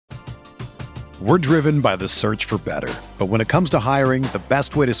We're driven by the search for better. But when it comes to hiring, the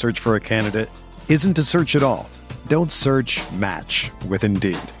best way to search for a candidate isn't to search at all. Don't search, match with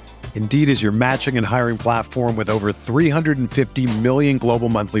Indeed. Indeed is your matching and hiring platform with over 350 million global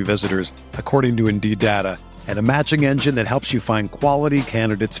monthly visitors, according to Indeed data, and a matching engine that helps you find quality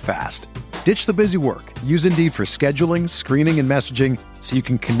candidates fast. Ditch the busy work. Use Indeed for scheduling, screening, and messaging so you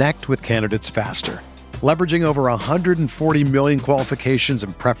can connect with candidates faster. Leveraging over 140 million qualifications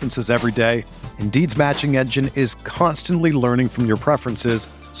and preferences every day, Indeed's matching engine is constantly learning from your preferences,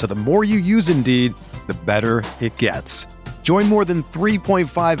 so the more you use Indeed, the better it gets. Join more than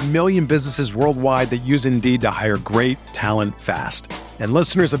 3.5 million businesses worldwide that use Indeed to hire great talent fast. And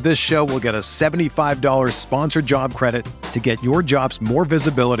listeners of this show will get a $75 sponsored job credit to get your jobs more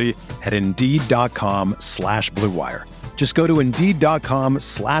visibility at Indeed.com/Blue Wire. Just go to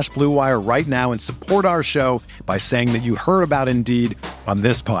Indeed.com/Blue Wire right now and support our show by saying that you heard about Indeed on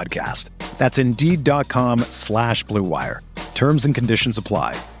this podcast. That's Indeed.com/Blue Wire. Terms and conditions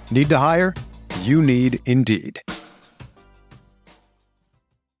apply. Need to hire? You need Indeed.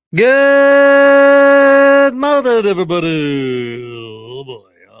 Good morning, everybody. Oh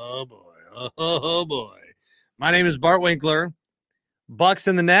boy, oh boy, oh boy. My name is Bart Winkler. Bucks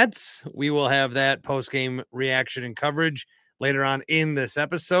and the Nets. We will have that post-game reaction and coverage later on in this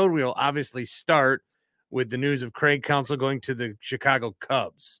episode. We will obviously start with the news of Craig Counsell going to the Chicago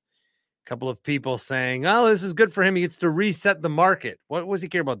Cubs. A couple of people saying, "Oh, this is good for him. He gets to reset the market." What does he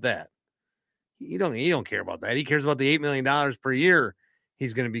care about that? He don't care about that. He cares about the $8 million per year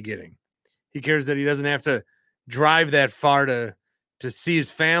he's going to be getting. He cares that he doesn't have to drive that far to see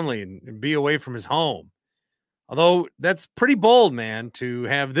his family and be away from his home. Although that's pretty bold, man, to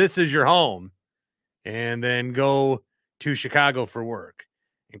have this as your home and then go to Chicago for work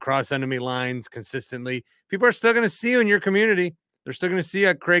and cross enemy lines consistently. People are still going to see you in your community. They're still going to see you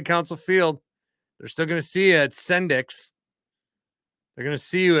at Craig Counsell Field. They're still going to see you at Sendix. They're going to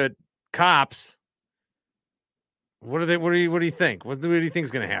see you at Cops. What do you think? What do you think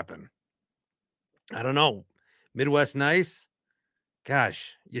is going to happen? I don't know. Midwest nice.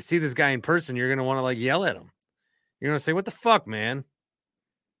 Gosh, you see this guy in person, you're going to want to like yell at him. You're going to say, "What the fuck, man?"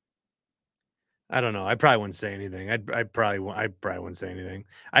 I don't know. I probably wouldn't say anything. I probably wouldn't say anything.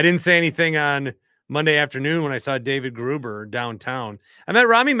 I didn't say anything on Monday afternoon when I saw David Gruber downtown. I met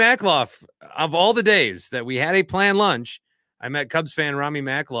Rami Makloff. Of all the days that we had a planned lunch, I met Cubs fan Rami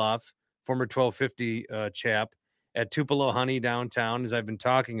Makloff, former 1250 chap, at Tupelo Honey downtown, as I've been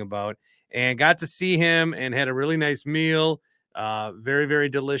talking about, and got to see him and had a really nice meal. Very, very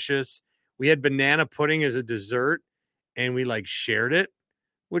delicious. We had banana pudding as a dessert, and we like shared it,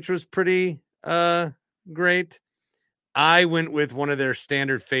 which was pretty great. I went with one of their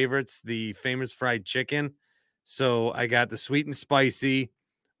standard favorites, the famous fried chicken. So I got the sweet and spicy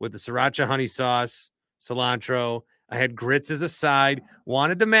with the sriracha honey sauce, cilantro. I had grits as a side,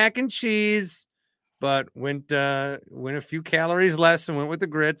 wanted the mac and cheese, but went a few calories less and went with the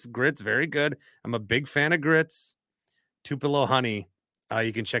grits. Grits, very good. I'm a big fan of grits. Tupelo Honey.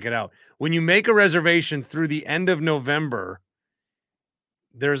 You can check it out. When you make a reservation through the end of November,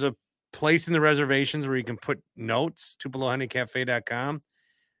 there's a place in the reservations where you can put notes, TupeloHoneyCafe.com.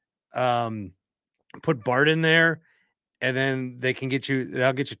 Put Bart in there, and then they'll get you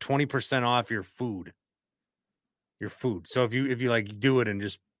 20% off your food. So if you like do it and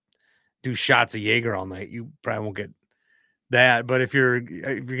just do shots of Jaeger all night, you probably won't get that. But if you're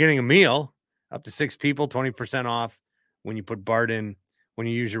getting a meal up to 6 people, 20% off when you put Bart in, when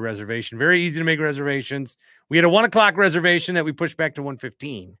you use your reservation. Very easy to make reservations. We had a 1:00 reservation that we pushed back to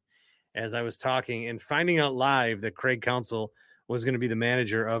 1:15 as I was talking and finding out live that Craig Counsell was going to be the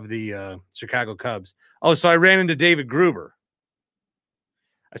manager of the Chicago Cubs. Oh, so I ran into David Gruber.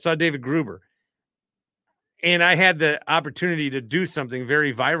 I saw David Gruber. And I had the opportunity to do something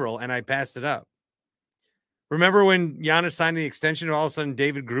very viral, and I passed it up. Remember when Giannis signed the extension, and all of a sudden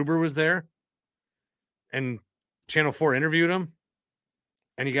David Gruber was there? And Channel 4 interviewed him?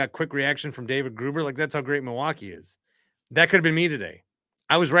 And he got quick reaction from David Gruber? Like, that's how great Milwaukee is. That could have been me today.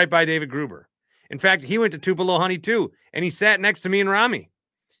 I was right by David Gruber. In fact, he went to Tupelo Honey too, and he sat next to me and Rami.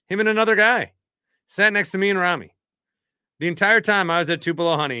 Him and another guy sat next to me and Rami. The entire time I was at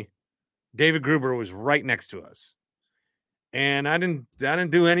Tupelo Honey, David Gruber was right next to us. And I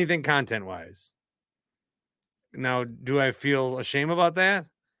didn't do anything content-wise. Now, do I feel ashamed about that?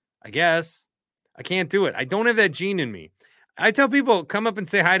 I guess. I can't do it. I don't have that gene in me. I tell people, come up and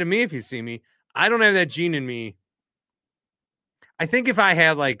say hi to me if you see me. I don't have that gene in me. I think if I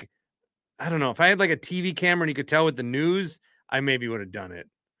had if I had like a TV camera and you could tell with the news, I maybe would have done it.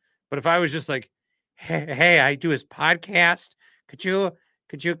 But if I was just like, hey, I do his podcast. Could you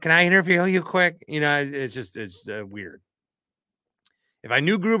Can I interview you quick? It's weird. If I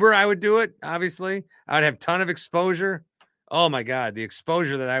knew Gruber, I would do it. Obviously, I would have a ton of exposure. Oh my God, the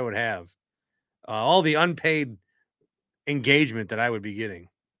exposure that I would have, all the unpaid engagement that I would be getting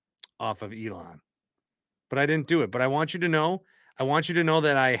off of Elon. But I didn't do it. But I want you to know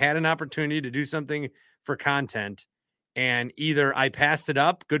that I had an opportunity to do something for content, and either I passed it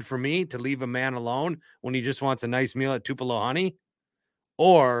up, good for me, to leave a man alone when he just wants a nice meal at Tupelo Honey,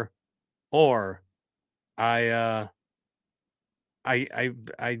 or I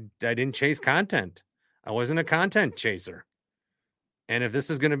didn't chase content. I wasn't a content chaser. And if this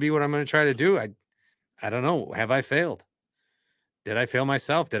is going to be what I'm going to try to do, I don't know. Have I failed? Did I fail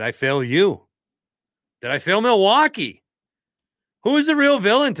myself? Did I fail you? Did I fail Milwaukee? Who is the real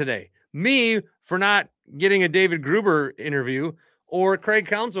villain today? Me for not getting a David Gruber interview, or Craig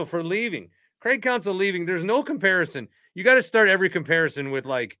Counsell for leaving? Craig Counsell leaving, there's no comparison. You got to start every comparison with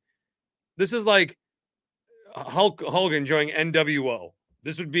this is like Hulk Hogan joining NWO.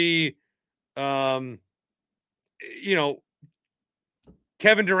 This would be, Kevin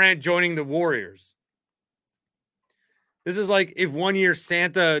Durant joining the Warriors. This is like if one year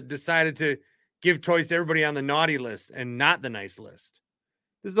Santa decided to give toys to everybody on the naughty list and not the nice list.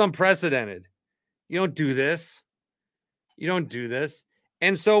 This is unprecedented. You don't do this.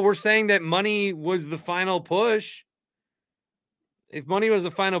 And so we're saying that money was the final push. If money was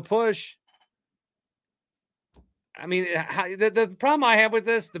the final push, I mean, the problem I have with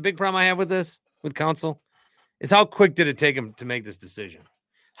this, the big problem I have with this, with Counsell, is how quick did it take him to make this decision?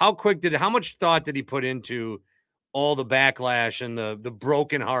 How much thought did he put into all the backlash and the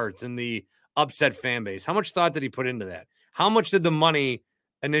broken hearts and the upset fan base? How much thought did he put into that? How much did the money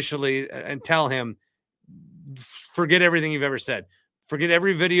initially and tell him, forget everything you've ever said, forget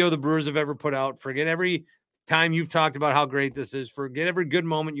every video the Brewers have ever put out, forget every time you've talked about how great this is, forget every good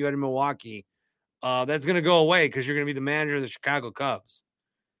moment you had in Milwaukee, that's going to go away because you're going to be the manager of the Chicago Cubs.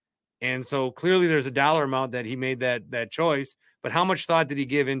 And so clearly there's a dollar amount that he made that choice, but how much thought did he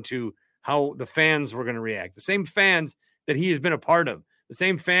give into how the fans were going to react? The same fans that he has been a part of, the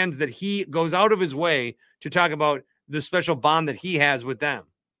same fans that he goes out of his way to talk about the special bond that he has with them.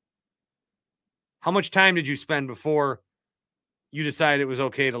 How much time did you spend before you decided it was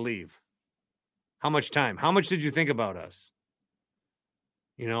okay to leave? How much time? How much did you think about us?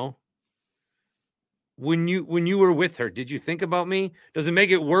 When you were with her, did you think about me? Does it make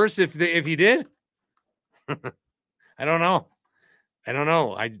it worse if you did? I don't know.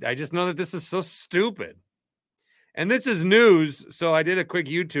 I just know that this is so stupid. And this is news, so I did a quick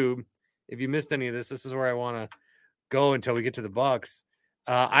YouTube. If you missed any of this is where I want to go until we get to the Bucks.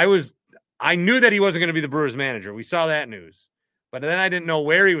 I knew that he wasn't going to be the Brewers manager. We saw that news. But then I didn't know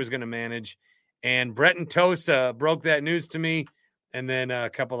where he was going to manage. And Brett and Tosa broke that news to me. And then a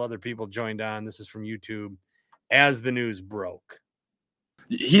couple other people joined on. This is from YouTube as the news broke.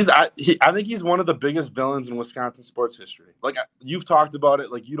 I think he's one of the biggest villains in Wisconsin sports history. Like, you've talked about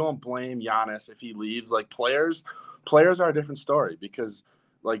it. Like, you don't blame Giannis if he leaves. Like, players are a different story because,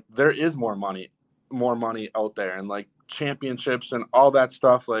 like, there is more money out there and, like, championships and all that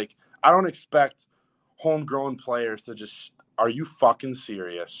stuff. Like, I don't expect homegrown players to just – are you fucking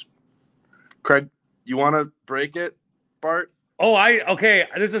serious? Craig, you want to break it, Bart? Oh, okay.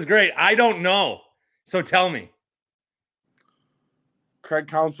 This is great. I don't know. So tell me. Craig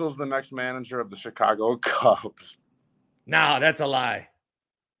Counsell is the next manager of the Chicago Cubs. No, that's a lie.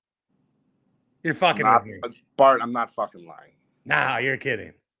 You're fucking with me. Bart, I'm not fucking lying. No, you're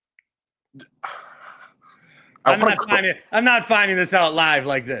kidding. I'm not finding this out live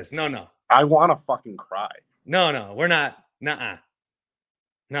like this. No. I want to fucking cry. No, we're not. Nuh-uh.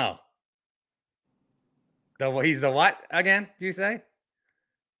 No. He's the what again? Do you say?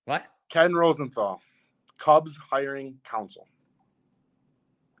 What? Ken Rosenthal. Cubs hiring Counsell.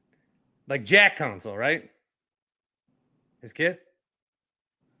 Like Jack Counsell, right? His kid?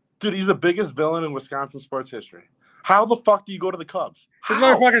 Dude, he's the biggest villain in Wisconsin sports history. How the fuck do you go to the Cubs? This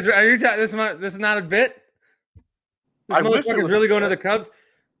motherfucker's. Are you this is not a bit? This motherfucker's really going to the Cubs?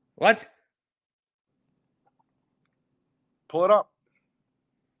 What? Pull it up.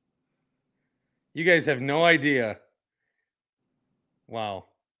 You guys have no idea. Wow.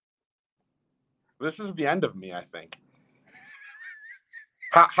 This is the end of me, I think.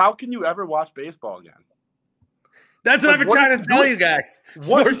 How can you ever watch baseball again? That's what I've been trying to tell you guys.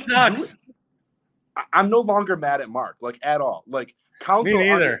 Sports sucks. I'm no longer mad at Mark, like, at all. Like, Counsell, me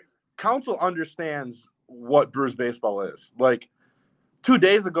neither. Counsell understands what Brewers baseball is. Like, 2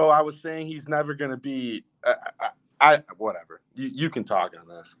 days ago, I was saying he's never going to be whatever. You can talk on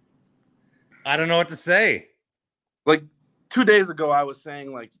this. I don't know what to say. Like, 2 days ago, I was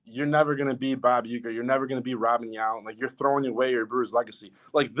saying, like, you're never going to be Bob Uecker. You're never going to be Robin Yount. Like, you're throwing away your Brewers legacy.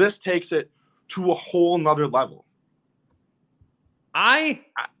 Like, this takes it to a whole nother level. I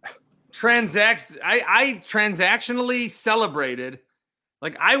transactionally celebrated.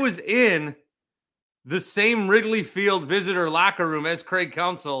 Like, I was in the same Wrigley Field visitor locker room as Craig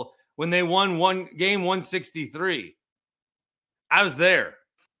Counsell when they won game 163. I was there.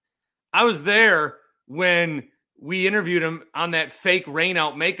 I was there when we interviewed him on that fake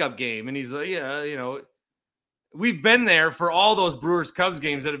rainout makeup game. And he's like, yeah, you know, we've been there for all those Brewers Cubs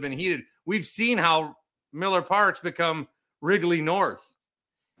games that have been heated. We've seen how Miller Park's become Wrigley North.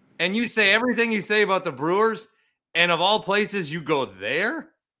 And you say everything you say about the Brewers, and of all places, you go there?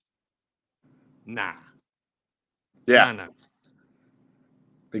 Nah. Yeah. Nah.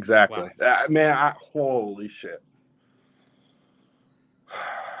 Exactly. Wow. Man, holy shit.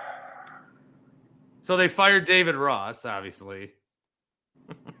 So they fired David Ross, obviously.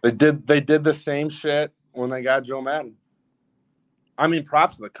 They did the same shit when they got Joe Madden. I mean,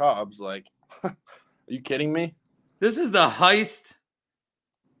 props to the Cubs. Like, are you kidding me? This is the heist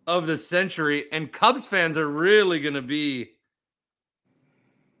of the century, and Cubs fans are really going to be,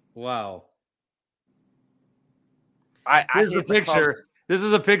 wow. Here's a picture. This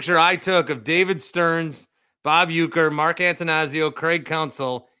is a picture I took of David Stearns, Bob Uecker, Mark Antanasio, Craig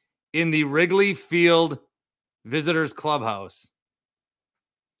Counsell in the Wrigley Field Visitors Clubhouse.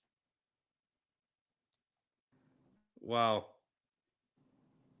 Wow.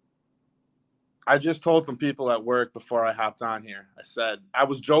 I just told some people at work before I hopped on here. I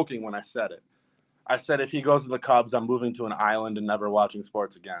was joking when I said it. I said, if he goes to the Cubs, I'm moving to an island and never watching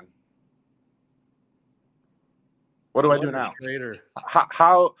sports again. What do I do now?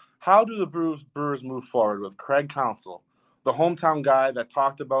 How do the Brewers move forward with Craig Counsell, the hometown guy that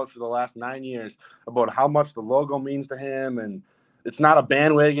talked about for the last 9 years about how much the logo means to him, and it's not a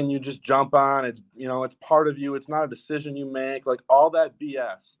bandwagon you just jump on. It's, you know, it's part of you. It's not a decision you make. Like, all that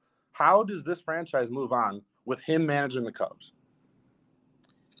BS. How does this franchise move on with him managing the Cubs?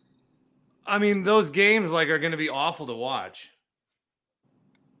 I mean, those games are going to be awful to watch.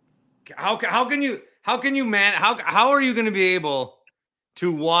 How are you going to be able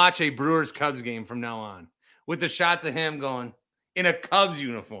to watch a Brewers Cubs game from now on with the shots of him going in a Cubs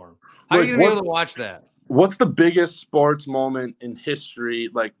uniform? How are you going to be able to watch that? What's the biggest sports moment in history,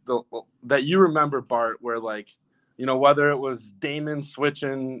 like that you remember, Bart, where, like, you know, whether it was Damon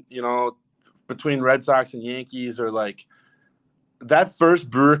switching, you know, between Red Sox and Yankees, or like that first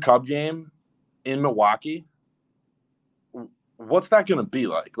Brewer Cub game in Milwaukee, what's that going to be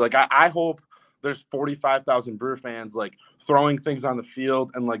like? Like, I hope there's 45,000 Brewer fans, like, throwing things on the field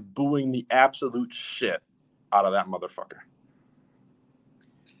and, like, booing the absolute shit out of that motherfucker.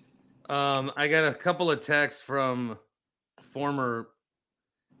 I got a couple of texts from former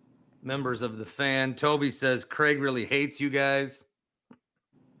members of the fan. Toby says, Craig really hates you guys.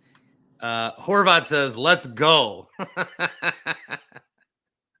 Horvat says, let's go.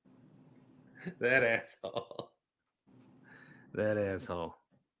 That asshole.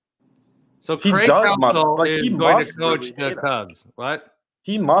 So Craig Counsell is going to coach the Cubs. What?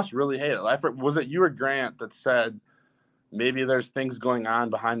 He must really hate it. Was it you or Grant that said maybe there's things going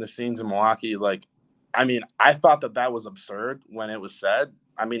on behind the scenes in Milwaukee? Like, I mean, I thought that was absurd when it was said.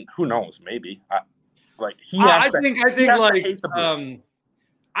 I mean, who knows? Maybe. I think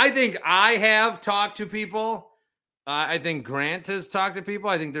I have talked to people. I think Grant has talked to people.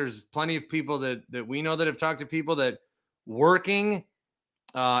 I think there's plenty of people that we know that have talked to people that working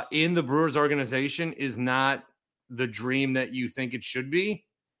in the Brewers organization is not the dream that you think it should be.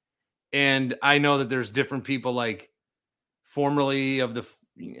 And I know that there's different people, like formerly of the,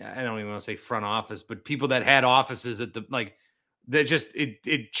 I don't even want to say front office, but people that had offices at the, like, that just,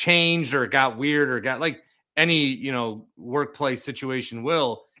 it changed or it got weird or got, like any, you know, workplace situation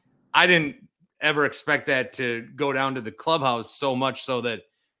will. I didn't ever expect that to go down to the clubhouse so much so that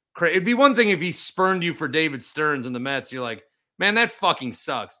it'd be one thing if he spurned you for David Stearns and the Mets. You're like, man, that fucking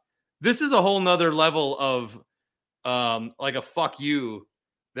sucks. This is a whole nother level of like a fuck you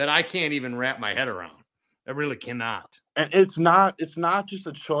that I can't even wrap my head around. I really cannot. And it's not just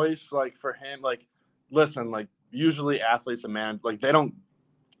a choice, like, for him. Like, listen, like, usually athletes and man, like, they don't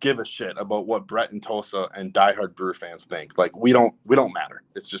give a shit about what Brett and Tulsa and diehard Brewer fans think. Like, we don't matter.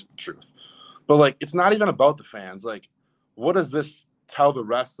 It's just the truth. But, like, it's not even about the fans. Like, what does this tell the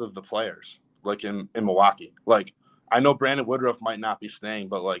rest of the players, like, in Milwaukee? Like, I know Brandon Woodruff might not be staying,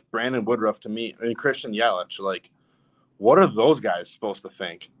 but, like, Brandon Woodruff to me, and Christian Yelich, like, what are those guys supposed to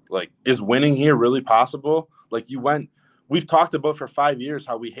think? Like, is winning here really possible? Like, we've talked about for 5 years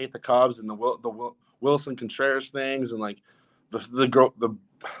how we hate the Cubs and the Wilson Contreras things, and, like,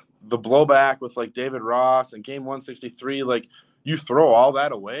 the blowback with like David Ross and game 163, like you throw all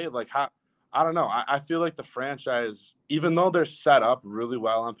that away. Like how, I don't know. I feel like the franchise, even though they're set up really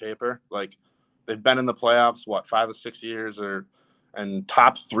well on paper, like they've been in the playoffs, 5 or 6 years, and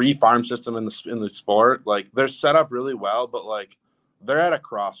top 3 farm system in the sport. Like they're set up really well, but like they're at a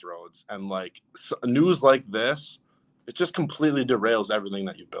crossroads, and like news like this, it just completely derails everything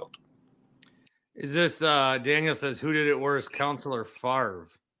that you've built. Is this Daniel says, who did it worse, Counsell or Favre?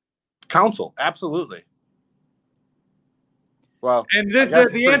 Counsell, absolutely. Well, and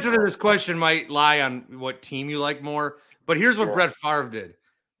the answer to this question might lie on what team you like more, but here's what Brett Favre did.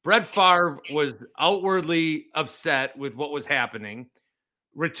 Brett Favre was outwardly upset with what was happening,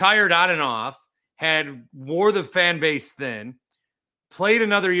 retired on and off, wore the fan base thin, played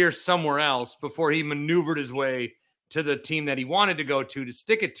another year somewhere else before he maneuvered his way to the team that he wanted to go to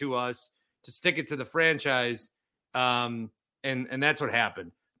stick it to us, to stick it to the franchise. And that's what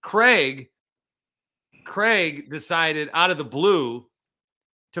happened. Craig decided out of the blue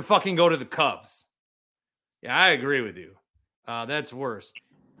to fucking go to the Cubs. Yeah, I agree with you. That's worse.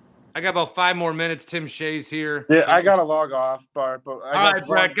 I got about 5 more minutes. Tim Shea's here. Yeah, I got to log off, Bart. But all right,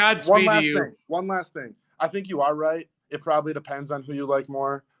 Brett, Godspeed to you. One last thing. I think you are right. It probably depends on who you like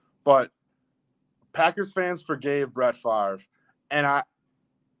more. But Packers fans forgave Brett Favre. And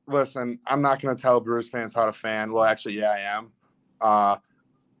listen, I'm not going to tell Brewers fans how to fan. Well, actually, yeah, I am.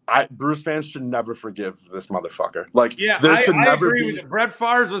 Brewers fans should never forgive this motherfucker. Like, yeah, I agree with it. Brett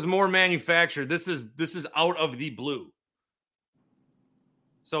Favre's was more manufactured. This is out of the blue.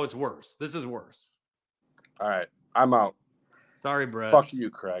 So it's worse. This is worse. All right. I'm out. Sorry, Brett. Fuck you,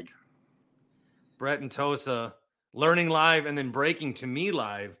 Craig. Brett and Tosa learning live and then breaking to me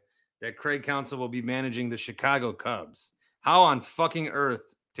live that Craig Counsell will be managing the Chicago Cubs. How on fucking earth,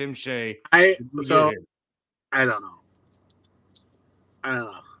 Tim Shea? I don't know.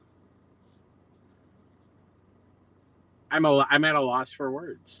 I'm at a loss for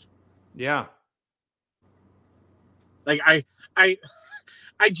words. Yeah. Like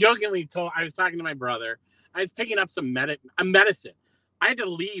I jokingly I was talking to my brother. I was picking up some medicine. I had to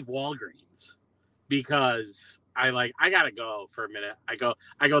leave Walgreens because I gotta go for a minute. I go,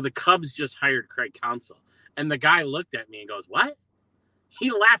 the Cubs just hired Craig Counsell. And the guy looked at me and goes, "What?" He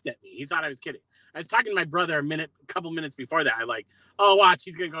laughed at me. He thought I was kidding. I was talking to my brother a couple minutes before that. I oh, watch,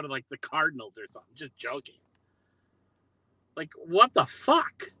 he's gonna go to like the Cardinals or something. Just joking. Like, what the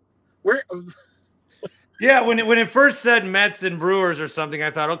fuck? Where? Yeah, when it first said Mets and Brewers or something,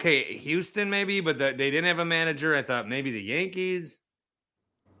 I thought, okay, Houston maybe, but they didn't have a manager. I thought maybe the Yankees.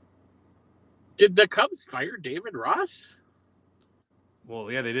 Did the Cubs fire David Ross?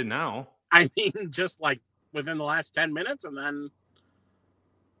 Well, yeah, they did now. I mean, just like within the last 10 minutes, and then,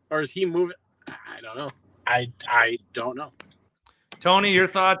 or is he moving? I don't know. I don't know. Tony, your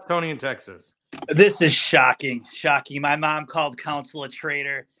thoughts? Tony in Texas. This is shocking. Shocking. My mom called Counsell a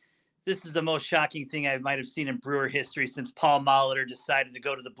traitor. This is the most shocking thing I might have seen in Brewer history since Paul Molitor decided to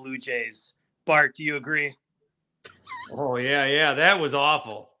go to the Blue Jays. Bart, do you agree? Oh, yeah. That was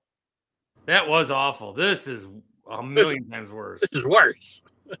awful. That was awful. This is a million times worse. This is worse.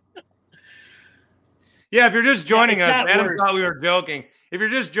 Yeah, if you're just joining us, Adam thought we were joking. If you're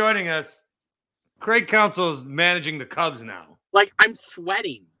just joining us, Craig Counsell is managing the Cubs now. Like, I'm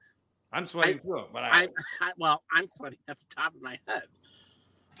sweating. I'm sweating too. But I'm sweating at the top of my head.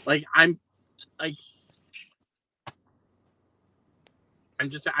 Like, I'm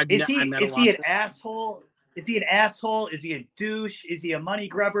just. Is he an asshole? Is he an asshole? Is he a douche? Is he a money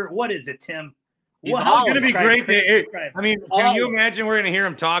grubber? What is it, Tim? It's going to be great. Can you imagine we're going to hear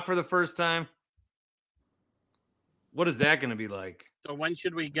him talk for the first time? What is that going to be like? So when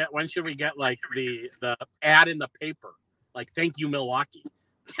should we get like the ad in the paper? Like, thank you, Milwaukee.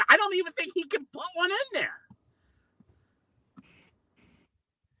 I don't even think he can put one in there.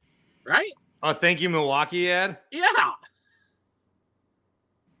 Right? Oh, thank you, Milwaukee ad? Yeah.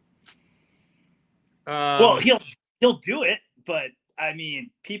 Well, he'll do it, but I mean,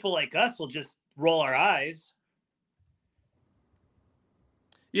 people like us will just roll our eyes.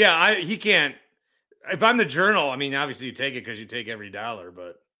 Yeah, he can't. If I'm the Journal, I mean, obviously you take it because you take every dollar,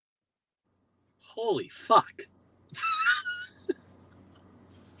 but holy fuck.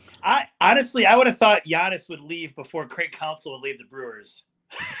 I would have thought Giannis would leave before Craig Counsell would leave the Brewers.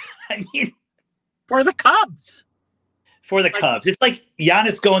 I mean, for the Cubs. Cubs. It's like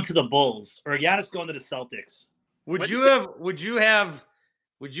Giannis going to the Bulls or Giannis going to the Celtics. Would you have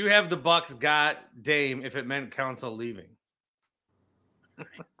the Bucks got Dame if it meant Counsell leaving?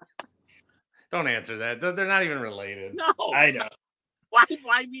 Don't answer that. They're not even related. No. I know. Why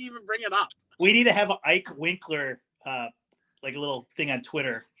even bring it up? We need to have an Ike Winkler like a little thing on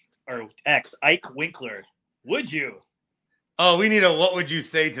Twitter or X, Ike Winkler. Would you? Oh, we need a what would you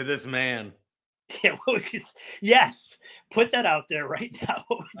say to this man? Yeah, yes. Put that out there right now.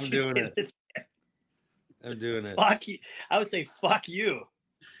 I'm doing it. I'm doing it. Fuck you. I would say fuck you.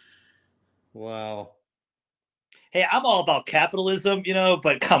 Wow. Hey, I'm all about capitalism,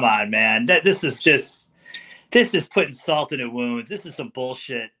 but come on, man. This is putting salt in the wounds. This is some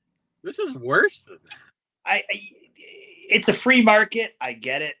bullshit. This is worse than that. It's a free market. I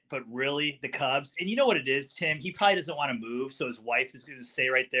get it, but really, the Cubs, and you know what it is, Tim? He probably doesn't want to move, so his wife is going to stay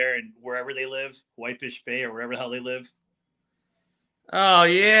right there and wherever they live, Whitefish Bay or wherever the hell they live. Oh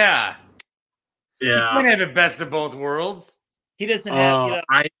yeah. Yeah. You can't have the best of both worlds. He doesn't have.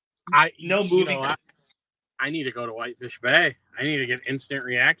 No moving. I need to go to Whitefish Bay. I need to get instant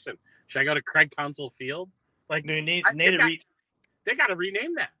reaction. Should I go to Craig Counsell Field? Like they got to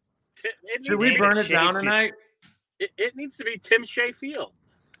rename that. Should we burn it down tonight? It needs to be Tim Shea Field.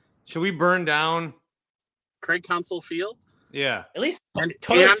 Should we burn down Craig Counsell Field? Yeah. At least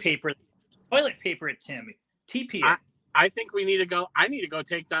toilet paper at Tim. TP it. I think we need to go. I need to go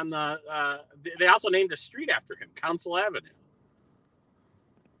take down the. They also named a street after him, Counsell Avenue.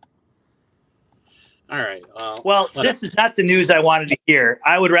 All right. Well, this is not the news I wanted to hear.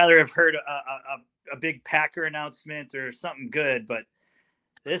 I would rather have heard a big Packer announcement or something good, but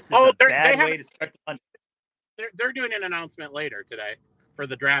this is a bad way to start the month. They're doing an announcement later today for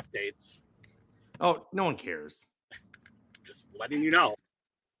the draft dates. Oh, no one cares. Just letting you know.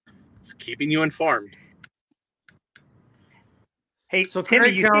 Just keeping you informed. Hey, so Timmy,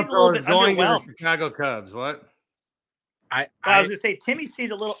 you seem a little bit underwhelmed. To the Chicago Cubs. What? I was going to say Timmy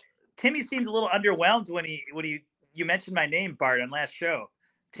seemed a little underwhelmed when you mentioned my name, Bart, on last show.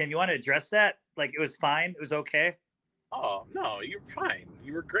 Tim, you want to address that? Like, it was fine. It was okay. Oh no, you're fine.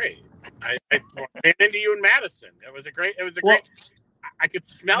 You were great. I ran into you in Madison. It was a great. I could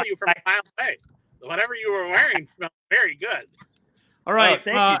smell you from a mile away. Whatever you were wearing smelled very good. All right.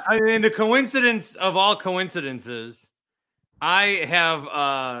 In the coincidence of all coincidences, I've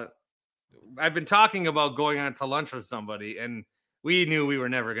been talking about going out to lunch with somebody, and we knew we were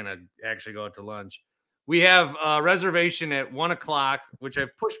never going to actually go out to lunch. We have a reservation at 1:00, which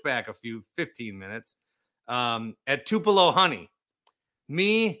I've pushed back 15 minutes. At Tupelo Honey,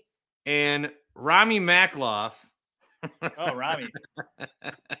 me and Rami Makloff. Oh, Rami.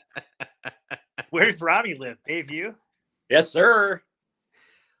 Where's Rami live? Bayview? Yes, sir.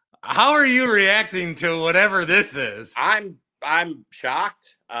 How are you reacting to whatever this is? I'm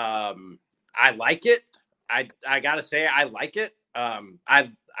shocked. I like it. I gotta say I like it. I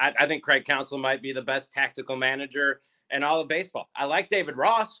think Craig Counsell might be the best tactical manager in all of baseball. I like David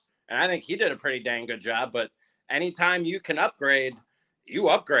Ross, and I think he did a pretty dang good job. But anytime you can upgrade, you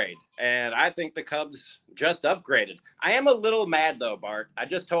upgrade. And I think the Cubs just upgraded. I am a little mad, though, Bart. I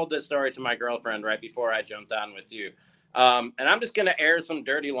just told this story to my girlfriend right before I jumped on with you. And I'm just going to air some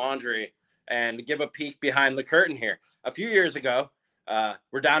dirty laundry and give a peek behind the curtain here. A few years ago,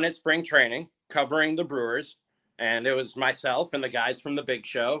 we're down at spring training covering the Brewers. And it was myself and the guys from the Big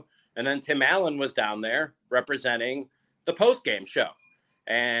Show. And then Tim Allen was down there representing the post-game show.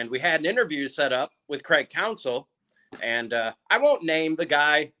 And we had an interview set up with Craig Counsell. And I won't name the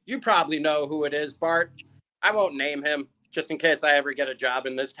guy. You probably know who it is, Bart. I won't name him just in case I ever get a job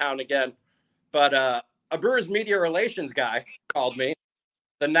in this town again. But a Brewers media relations guy called me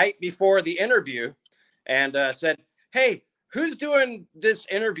the night before the interview and said, "Hey, who's doing this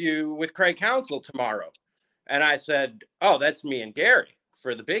interview with Craig Counsell tomorrow?" And I said, "Oh, that's me and Gary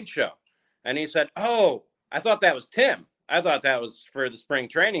for the Big Show." And he said, "Oh, I thought that was Tim. I thought that was for the spring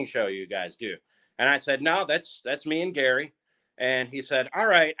training show you guys do." And I said, "No, that's me and Gary." And he said, "All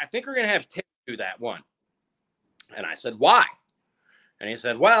right, I think we're going to have Tim do that one." And I said, "Why?" And he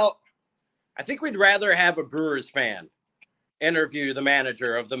said, "Well, I think we'd rather have a Brewers fan interview the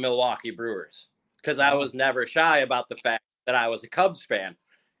manager of the Milwaukee Brewers, because I was never shy about the fact that I was a Cubs fan.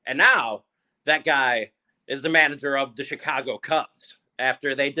 And now that guy is the manager of the Chicago Cubs.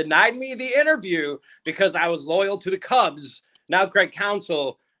 After they denied me the interview because I was loyal to the Cubs, now Craig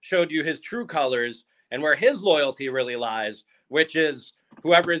Counsell showed you his true colors and where his loyalty really lies, which is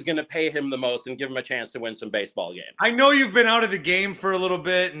whoever is going to pay him the most and give him a chance to win some baseball games." I know you've been out of the game for a little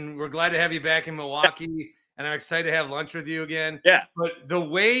bit, and we're glad to have you back in Milwaukee, and I'm excited to have lunch with you again. Yeah. But the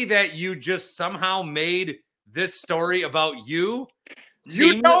way that you just somehow made this story about you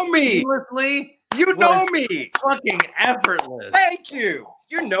know me. Seamlessly, You know me. Fucking effortless. Thank you.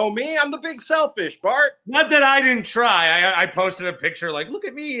 You know me. I'm the big selfish, Bart. Not that I didn't try. I posted a picture like, look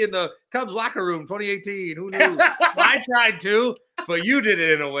at me in the Cubs locker room 2018. Who knew? I tried to, but you did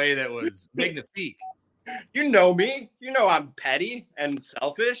it in a way that was magnifique. You know me. You know I'm petty and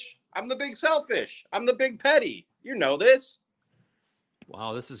selfish. I'm the big selfish. I'm the big petty. You know this.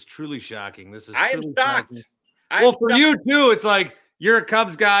 Wow, this is truly shocking. This is I am truly shocked. shocking. Well, for shocked. you too, it's like you're a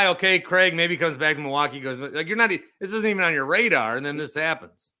Cubs guy. Okay, Craig maybe comes back to Milwaukee. Goes like you're not. This isn't even on your radar, and then this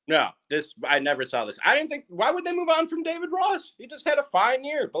happens. No, I never saw this. I didn't think. Why would they move on from David Ross? He just had a fine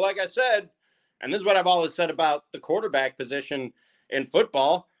year. But like I said, and this is what I've always said about the quarterback position in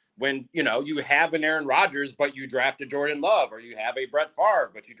football. When you have an Aaron Rodgers, but you draft a Jordan Love, or you have a Brett Favre,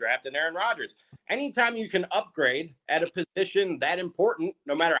 but you draft an Aaron Rodgers. Anytime you can upgrade at a position that important,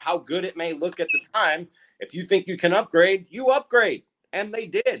 no matter how good it may look at the time, if you think you can upgrade, you upgrade. And they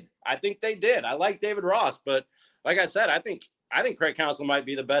did. I think they did. I like David Ross, but like I said, I think Craig Counsell might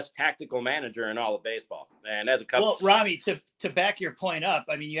be the best tactical manager in all of baseball. And as a Cubs, well, Rami, to back your point up,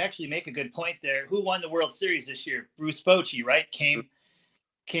 I mean, you actually make a good point there. Who won the World Series this year? Bruce Bochy, right? Came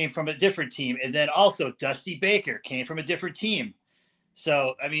from a different team. And then also Dusty Baker came from a different team.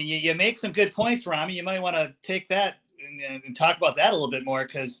 So, I mean, you make some good points, Rami. You might want to take that and talk about that a little bit more,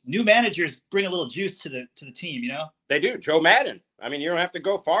 because new managers bring a little juice to the team, They do. Joe Madden. I mean, you don't have to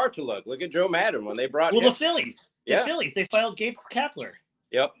go far to look. Look at Joe Madden when they brought him. The Phillies. They filed Gabe Kapler.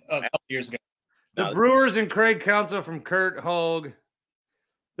 Yep. A couple years ago. The Brewers and Craig Counsell from Kurt Hogue.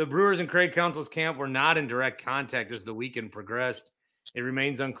 The Brewers and Craig Counsell's camp were not in direct contact as the weekend progressed. It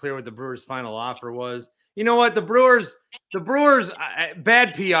remains unclear what the Brewers' final offer was. You know what? The Brewers,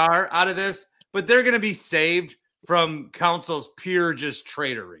 bad PR out of this, but they're going to be saved from Counsell's pure just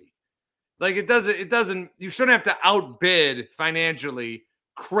traitory. Like it doesn't, you shouldn't have to outbid financially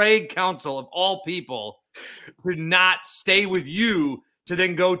Craig Counsell of all people to not stay with you to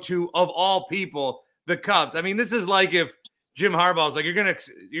then go to, of all people, the Cubs. I mean, this is like if Jim Harbaugh's like, you're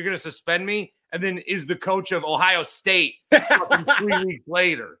gonna suspend me, and then is the coach of Ohio State 3 weeks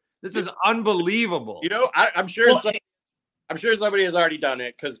later. This is unbelievable. I'm sure somebody has already done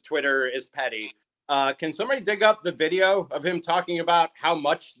it because Twitter is petty. Can somebody dig up the video of him talking about how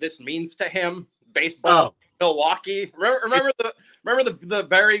much this means to him? Baseball, Milwaukee. Remember the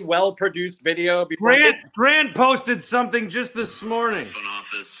very well produced video before Grant posted something just this morning. Front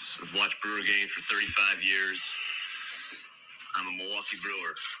office. I've watched Brewer games for 35 years. I'm a Milwaukee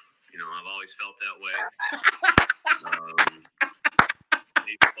Brewer. I've always felt that way.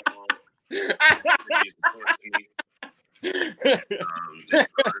 Baseball is important to me.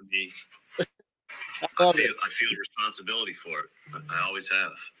 It's part of me. I feel responsibility for it. I always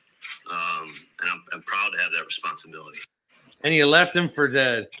have. And I'm proud to have that responsibility. And you left him for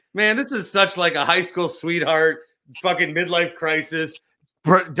dead. Man, this is such like a high school sweetheart, fucking midlife crisis.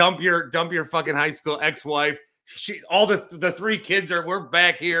 Dump your fucking high school ex-wife. All the 3 kids we're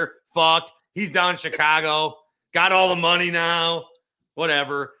back here, fucked. He's down in Chicago, got all the money now,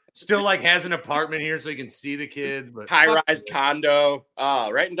 whatever. Still like has an apartment here so he can see the kids. But high-rise condo,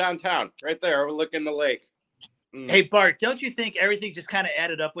 right in downtown, right there overlooking the lake. Hey, Bart, don't you think everything just kind of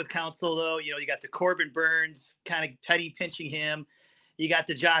added up with Counsell, though? You got the Corbin Burns kind of petty pinching him. You got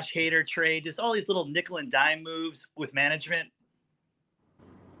the Josh Hader trade, just all these little nickel and dime moves with management.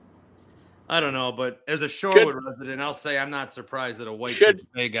 I don't know, but as a Shorewood resident, I'll say I'm not surprised that a Whitefish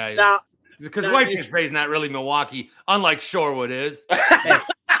Bay guy is. Because Whitefish Bay is not really Milwaukee, unlike Shorewood is. Stop.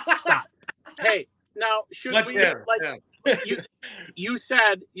 Hey, now should you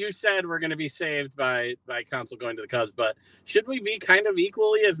said we're going to be saved by Counsell going to the Cubs, but should we be kind of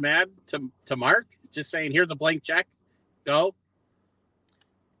equally as mad to Mark, just saying here's a blank check, go?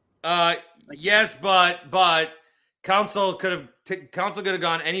 Yes, but Counsell could have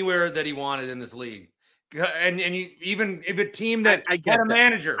gone anywhere that he wanted in this league, and even if a team that had a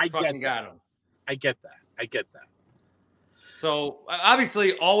manager got him. I get that. So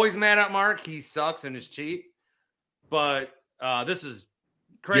obviously, always mad at Mark. He sucks and is cheap. But this is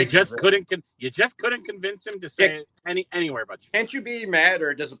crazy. You just couldn't convince him to say anywhere but. Can't you be mad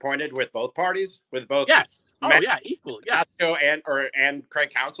or disappointed with both parties? With both? Yes. Equally. Yes. And Craig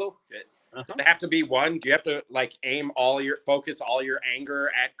Counsell. They have to be one. Do you have to focus all your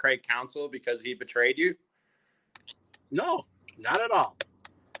anger at Craig Counsell because he betrayed you? No, not at all.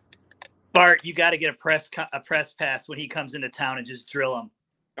 Bart, you got to get a press pass when he comes into town and just drill him.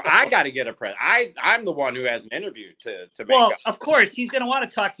 I got to get a press. I'm the one who has an interview to make. Well, of course, he's going to want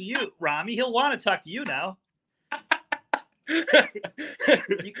to talk to you, Rami. He'll want to talk to you now.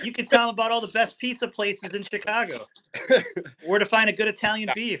 you can tell him about all the best pizza places in Chicago. Where to find a good Italian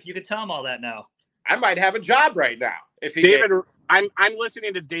beef. You can tell him all that now. I might have a job right now. I'm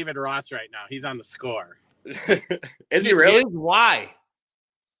listening to David Ross right now. He's on the Score. Is he really? Why?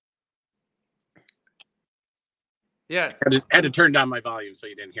 Yeah. Had to turn down my volume so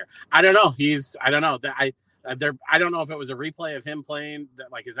you didn't hear. I don't know. I don't know. I don't know if it was a replay of him playing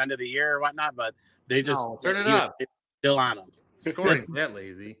like his end of the year or whatnot, but they just turn it up. Still on him. Scoring's that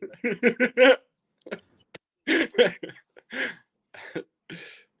lazy.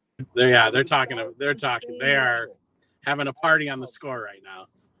 They're talking. They are having a party on the score right now.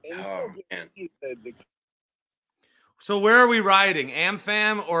 Oh man. So where are we riding?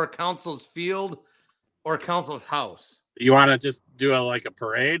 AmFam or Counsell's Field or Counsell's house? You want to just do a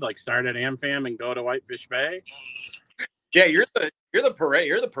parade, like start at AmFam and go to Whitefish Bay? Yeah, you're the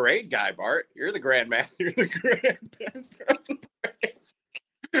parade guy, Bart. You're the grandmaster. You're the grandmaster of the parade.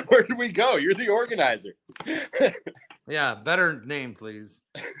 Where do we go? You're the organizer. Yeah, better name, please.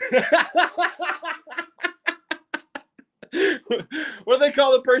 What do they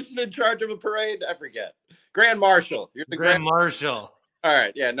call the person in charge of a parade? I forget. Grand Marshal. You're the Grand Marshal. All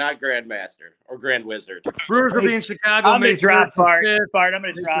right, yeah, not Grandmaster or Grand Wizard. Brewers will be in Chicago. I'm going to drop Bart. Bart, I'm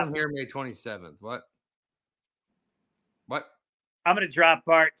going to drop. I'm here May 27th. What? I'm going to drop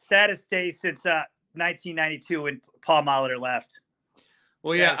Bart. Saddest day since 1992 when Paul Molitor left.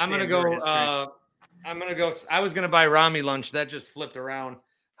 Well, yeah, I'm going to go. I was going to buy Rami lunch. That just flipped around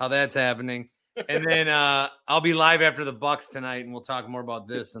how that's happening. And then I'll be live after the Bucks tonight, and we'll talk more about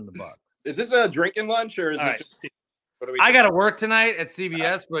this and the Bucks. Is this a drinking lunch or is this just... I got to work tonight at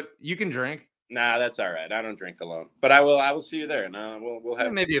CBS, but you can drink. Nah, that's all right. I don't drink alone, but I will see you there, and we'll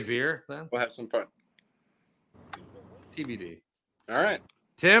have maybe a beer. Then we'll have some fun. TBD. All right,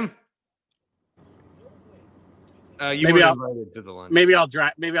 Tim. You were invited to the lunch. Maybe I'll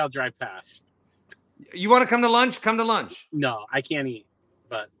drive past. You want to come to lunch? Come to lunch. No, I can't eat,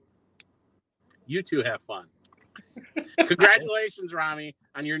 but you two have fun. Congratulations, Rami,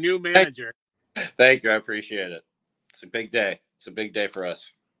 on your new manager. Thank you. I appreciate it. It's a big day. It's a big day for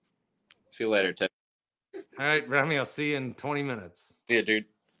us. See you later, Tim. All right, Rami, I'll see you in 20 minutes. See you, dude.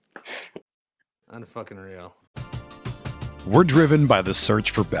 Unfucking real. We're driven by the search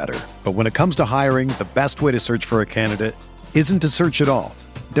for better. But when it comes to hiring, the best way to search for a candidate isn't to search at all.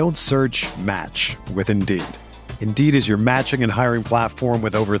 Don't search, match with Indeed. Indeed is your matching and hiring platform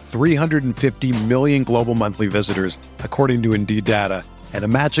with over 350 million global monthly visitors, according to Indeed data, and a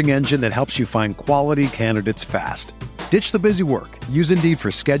matching engine that helps you find quality candidates fast. Ditch the busy work. Use Indeed for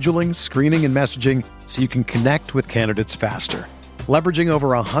scheduling, screening, and messaging so you can connect with candidates faster. Leveraging over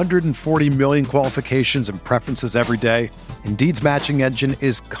 140 million qualifications and preferences every day, Indeed's matching engine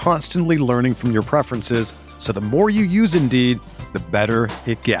is constantly learning from your preferences, so the more you use Indeed, the better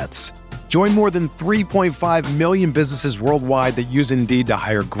it gets. Join more than 3.5 million businesses worldwide that use Indeed to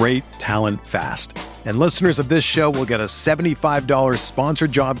hire great talent fast. And listeners of this show will get a $75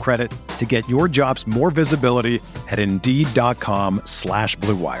 sponsored job credit to get your jobs more visibility at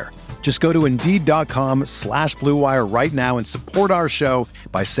Indeed.com/Blue Wire. Just go to Indeed.com/Blue Wire right now and support our show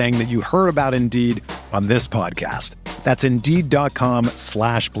by saying that you heard about Indeed on this podcast. That's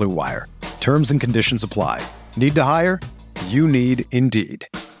Indeed.com/Blue Wire. Terms and conditions apply. Need to hire? You need Indeed.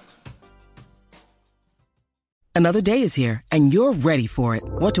 Another day is here, and you're ready for it.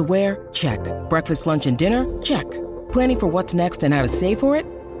 What to wear? Check. Breakfast, lunch, and dinner? Check. Planning for what's next and how to save for it?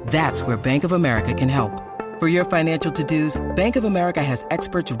 That's where Bank of America can help. For your financial to-dos, Bank of America has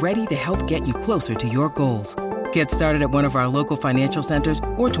experts ready to help get you closer to your goals. Get started at one of our local financial centers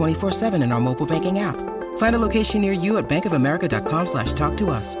or 24/7 in our mobile banking app. Find a location near you at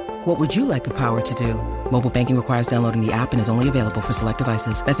bankofamerica.com/talktous. What would you like the power to do? Mobile banking requires downloading the app and is only available for select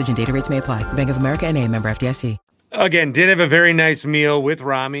devices. Message and data rates may apply. Bank of America NA, member FDIC. Again, did have a very nice meal with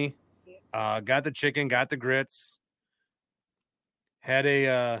Rami. Got the chicken, got the grits. Had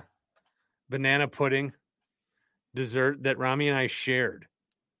a banana pudding dessert that Rami and I shared.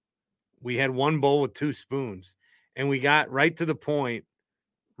 We had one bowl with 2 spoons, and we got right to the point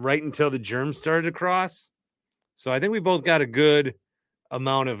right until the germs started to cross. So I think we both got a good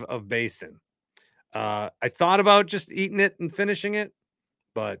amount of basin. I thought about just eating it and finishing it,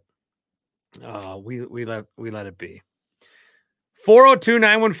 but we let it be.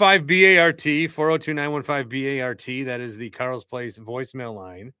 402-915-BART, 402-915-BART. That is the Carl's Place voicemail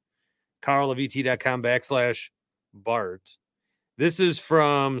line. carlofet.com/Bart. This is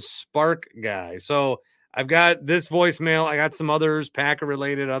from Spark Guy. So I've got this voicemail. I got some others, Packer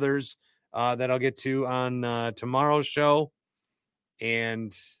related others that I'll get to on tomorrow's show.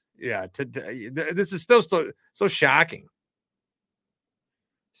 And yeah, this is still so shocking.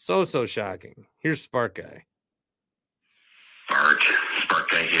 So shocking. Here's Spark Guy. Bart, Spark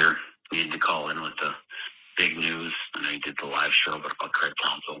Guy here. Needed to call in with the big news. I know you did the live show, but about Craig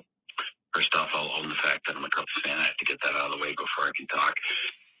Counsell. First off, I'll own the fact that I'm a Cubs fan. I have to get that out of the way before I can talk.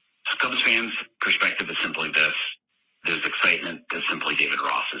 So Cubs fans' perspective is simply this. there's excitement that simply David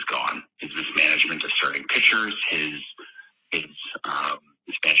Ross is gone. His mismanagement of starting pitchers, his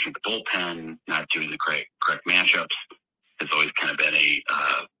mismanagement of the bullpen, not doing the correct matchups, has always kind of been a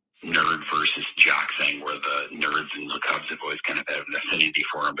nerd versus jock thing, where the nerds and the Cubs have always kind of had an affinity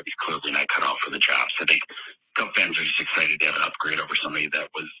for him, but he's clearly not cut out for the job. So I think Cub fans are just excited to have an upgrade over somebody that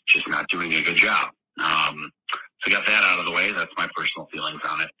was just not doing a good job. So got that out of the way. That's my personal feelings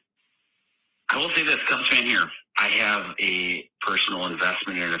on it. I will say this, Cubs fan here, I have a personal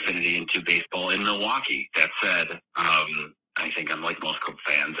investment and affinity into baseball in Milwaukee. That said, I think unlike most Cubs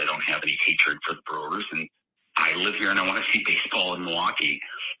fans, I don't have any hatred for the Brewers, and I live here and I want to see baseball in Milwaukee.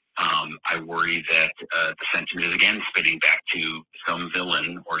 I worry that the sentiment is again spitting back to some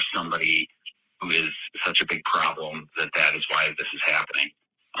villain or somebody who is such a big problem that is why this is happening.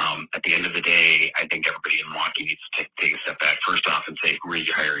 At the end of the day, I think everybody in Milwaukee needs to take a step back first off and say, who are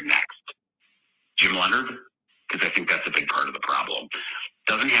you hiring next? Jim Leonard? Because I think that's a big part of the problem.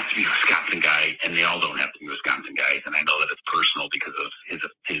 Doesn't have to be a Wisconsin guy, and they all don't have to be Wisconsin guys, and I know that it's personal because of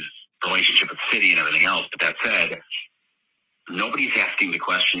his relationship with the city and everything else, but that said, nobody's asking the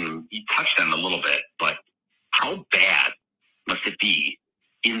question, you touched on it a little bit, but how bad must it be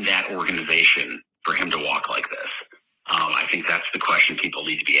in that organization for him to walk like this? I think that's the question people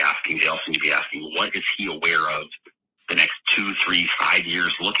need to be asking. They also need to be asking, what is he aware of the next 2, 3, 5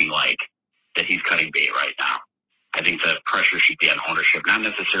 years looking like that he's cutting bait right now? I think the pressure should be on ownership, not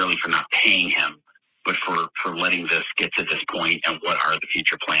necessarily for not paying him, but for letting this get to this point and what are the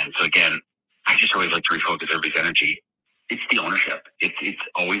future plans. So again, I just always like to refocus everybody's energy. It's the ownership. It's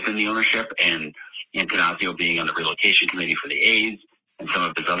always been the ownership, and Antonazio being on the relocation committee for the A's and some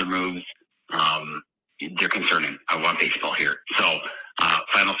of his other moves, they're concerning. I want baseball here. So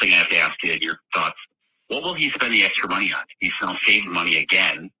final thing I have to ask you, your thoughts. What will he spend the extra money on? He's now saved money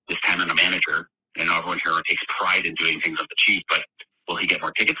again, this time on a manager. And everyone here takes pride in doing things on the cheap, but will he get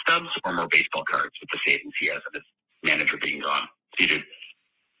more ticket stubs or more baseball cards with the savings he has of his manager being gone? You do.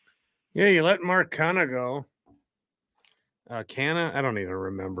 Yeah, you let Mark Canha go. Canha? I don't even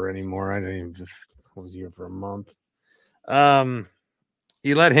remember anymore. I was here for a month.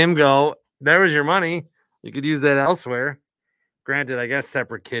 You let him go. There was your money. You could use that elsewhere. Granted, I guess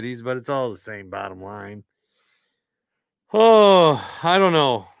separate kitties, but it's all the same bottom line. Oh, I don't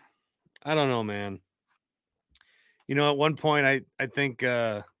know. Man. You know, at one point, I think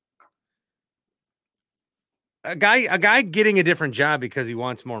a guy getting a different job because he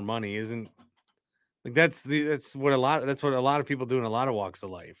wants more money isn't like that's what a lot of people do in a lot of walks of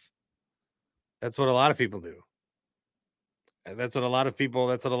life. That's what a lot of people do. That's what a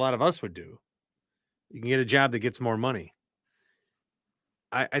lot of us would do. You can get a job that gets more money.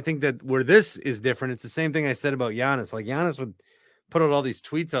 I think that where this is different, it's the same thing I said about Giannis. Like Giannis would put out all these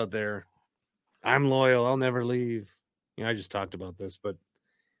tweets out there. I'm loyal. I'll never leave. You know, I just talked about this, but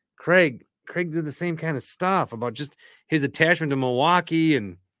Craig did the same kind of stuff about just his attachment to Milwaukee,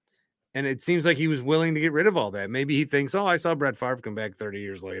 and it seems like he was willing to get rid of all that. Maybe he thinks, I saw Brett Favre come back 30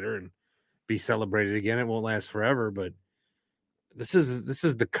 years later and be celebrated again. It won't last forever, but this is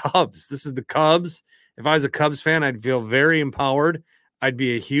the Cubs. This is the Cubs. If I was a Cubs fan, I'd feel very empowered. I'd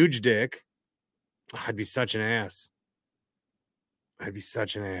be a huge dick. I'd be such an ass.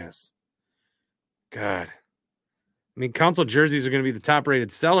 God. I mean, Counsell jerseys are going to be the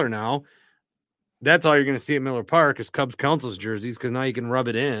top-rated seller now. That's all you're going to see at Miller Park is Cubs Counsell's jerseys, because now you can rub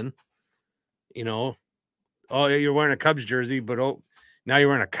it in. You know, oh, yeah, you're wearing a Cubs jersey, but now you're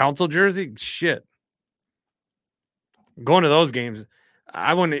wearing a Counsell jersey? Shit. Going to those games,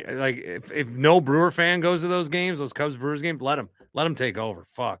 I wouldn't, like, if no Brewer fan goes to those games, those Cubs Brewers games, let them take over.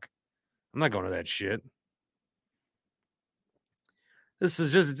 Fuck. I'm not going to that shit. It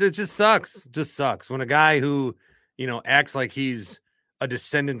just sucks. It just sucks when a guy who, you know, acts like he's a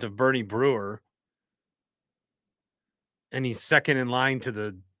descendant of Bernie Brewer and he's second in line to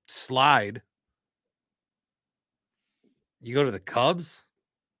the slide. You go to the Cubs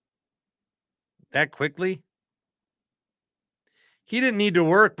that quickly? He didn't need to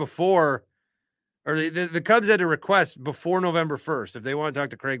work before, or the Cubs had to request before November 1st. If they want to talk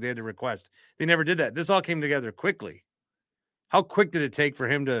to Craig, they had to request. They never did that. This all came together quickly. How quick did it take for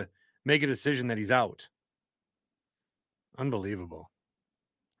him to make a decision that he's out? Unbelievable.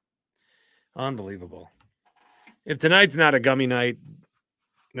 If tonight's not a gummy night,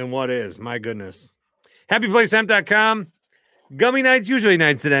 then what is? My goodness. HappyPlaceHemp.com. Gummy nights, usually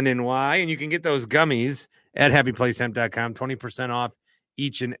nights that end in Y, and you can get those gummies at HappyPlaceHemp.com. 20% off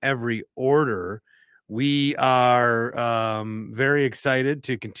each and every order. We are very excited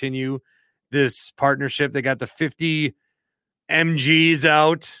to continue this partnership. They got the 50 MGs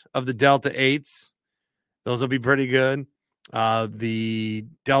out of the Delta 8s. Those will be pretty good. The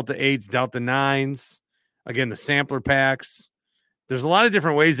Delta 8s, Delta 9s, again, the sampler packs. There's a lot of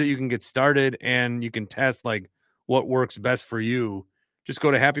different ways that you can get started, and you can test like what works best for you. Just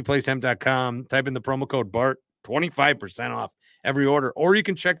go to happyplacehemp.com, type in the promo code BART, 25% off every order. Or you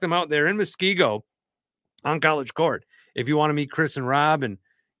can check them out. They're in Muskego on College Court. If you want to meet Chris and Rob and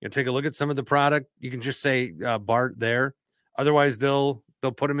take a look at some of the product, you can just say BART there. Otherwise, they'll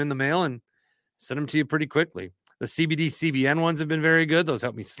put them in the mail and send them to you pretty quickly. The CBD CBN ones have been very good. Those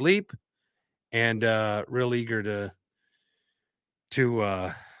help me sleep, and real eager to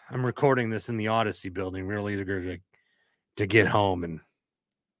I'm recording this in the Odyssey building. Real eager to get home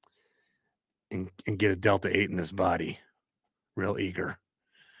and get a Delta 8 in this body. Real eager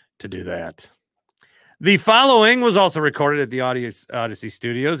to do that. The following was also recorded at the Odyssey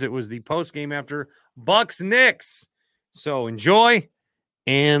Studios. It was the post game after Bucks-Knicks. So enjoy,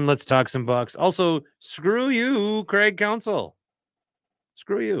 and let's talk some Bucks. Also, screw you, Craig Counsell.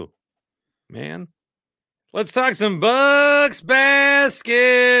 Screw you, man. Let's talk some Bucks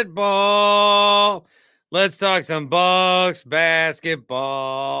basketball. Let's talk some Bucks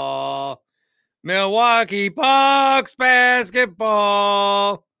basketball. Milwaukee Bucks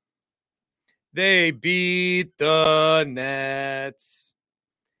basketball. They beat the Nets.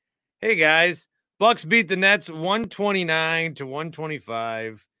 Hey, guys. Bucks beat the Nets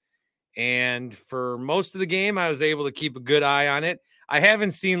 129-125. And for most of the game, I was able to keep a good eye on it. I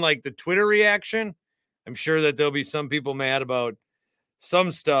haven't seen like the Twitter reaction. I'm sure that there'll be some people mad about some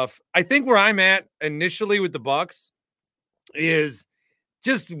stuff. I think where I'm at initially with the Bucks is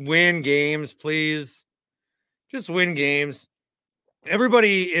just win games, please. Just win games.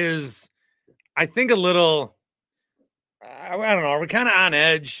 Everybody is, I think, a little, I don't know, are we kind of on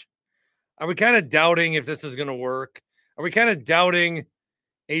edge? Are we kind of doubting if this is going to work? Are we kind of doubting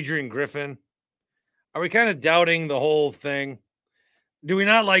Adrian Griffin? Are we kind of doubting the whole thing? Do we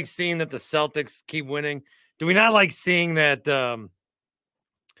not like seeing that the Celtics keep winning? Do we not like seeing that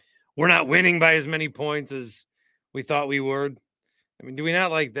we're not winning by as many points as we thought we would? I mean, do we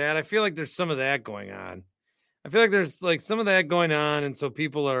not like that? I feel like there's some of that going on. I feel like there's like some of that going on. And so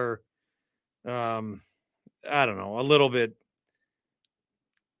people are, I don't know, a little bit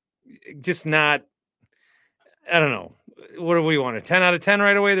just not, I don't know. What do we want? A 10 out of 10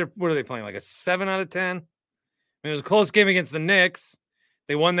 right away? What are they playing? Like a 7 out of 10? I mean, it was a close game against the Knicks.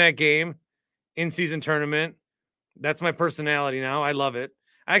 They won that game in-season tournament. That's my personality now. I love it.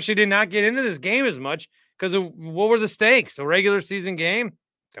 I actually did not get into this game as much because of what were the stakes? A regular season game?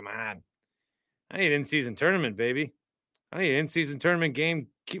 Come on. I need an in-season tournament, baby. I need an in-season tournament game.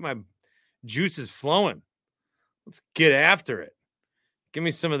 Keep my juices flowing. Let's get after it. Give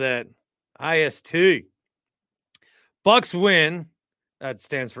me some of that IST. Bucks win. That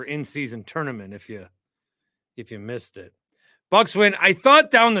stands for in-season tournament if you missed it. Bucks win. I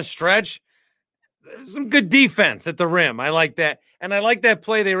thought down the stretch, there's some good defense at the rim. I like that. And I like that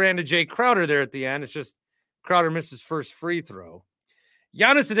play they ran to Jay Crowder there at the end. It's just Crowder missed his first free throw.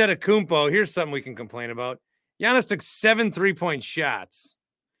 Giannis Antetokounmpo, here's something we can complain about. Giannis took 7 3-point shots.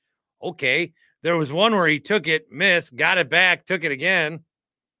 Okay. There was one where he took it, missed, got it back, took it again,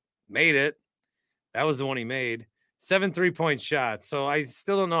 made it. That was the one he made. 7 3-point shots. So I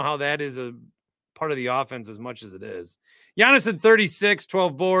still don't know how that is a part of the offense as much as it is. Giannis had 36,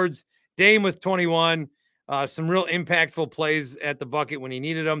 12 boards. Dame with 21. Some real impactful plays at the bucket when he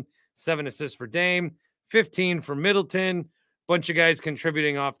needed them. 7 assists for Dame. 15 for Middleton. Bunch of guys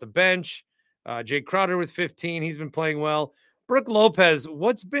contributing off the bench. Jay Crowder with 15. He's been playing well. Brook Lopez,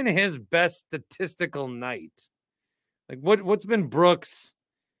 what's been his best statistical night? Like what's been Brook's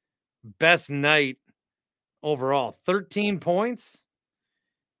best night overall? 13 points.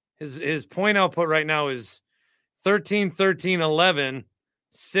 His point output right now is 13, 13, 11,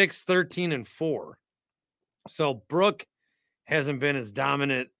 6, 13, and 4. So Brook hasn't been as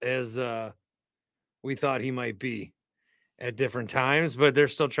dominant as we thought he might be at different times, but they're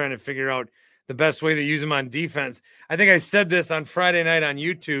still trying to figure out the best way to use him on defense. I think I said this on Friday night on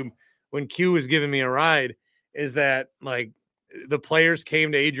YouTube when Q was giving me a ride, is that like the players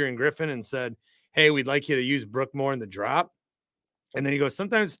came to Adrian Griffin and said, hey, we'd like you to use Brook more in the drop. And then he goes,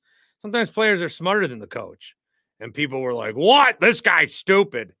 sometimes players are smarter than the coach. And people were like, what? This guy's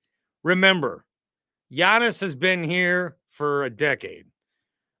stupid. Remember, Giannis has been here for a decade.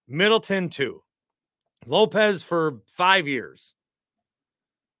 Middleton, too. Lopez for 5 years.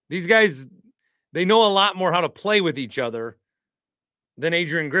 These guys, they know a lot more how to play with each other than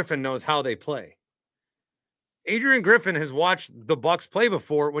Adrian Griffin knows how they play. Adrian Griffin has watched the Bucks play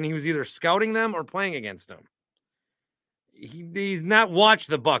before when he was either scouting them or playing against them. He's not watched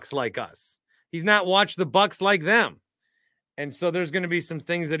the Bucks like us. He's not watched the Bucks like them. And so there's going to be some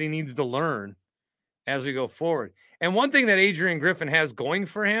things that he needs to learn as we go forward. And one thing that Adrian Griffin has going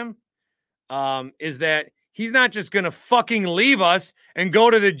for him is that he's not just going to fucking leave us and go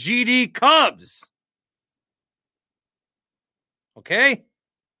to the GD Cubs. Okay?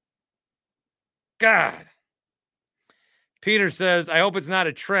 God. Peter says, I hope it's not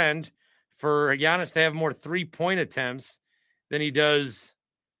a trend for Giannis to have more 3-point attempts than he does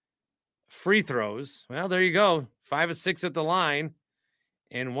free throws. Well, there you go. 5 of 6 at the line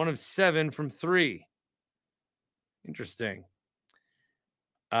and 1 of 7 from 3. Interesting.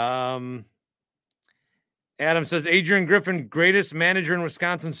 Adam says, Adrian Griffin, greatest manager in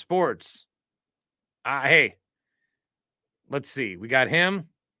Wisconsin sports. Hey, let's see. We got him.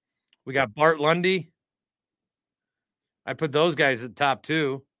 We got Bart Lundy. I put those guys at the top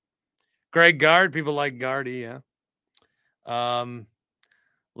 2. Greg Gard. People like Gardy, yeah.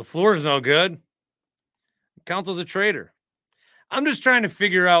 LaFleur's no good. Counsell's a traitor. I'm just trying to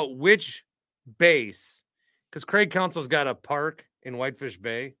figure out which base, because Craig Counsell's got a park in Whitefish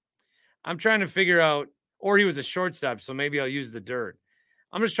Bay. I'm trying to figure out, or he was a shortstop, so maybe I'll use the dirt.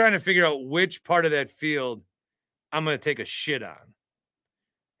 I'm just trying to figure out which part of that field I'm going to take a shit on.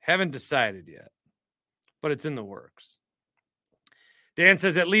 Haven't decided yet, but it's in the works. Dan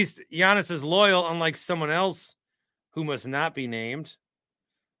says, at least Giannis is loyal, unlike someone else who must not be named.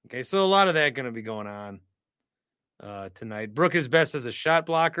 Okay, so a lot of that going to be going on tonight. Brooke is best as a shot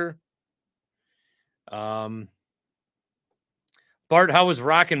blocker. Bart, how was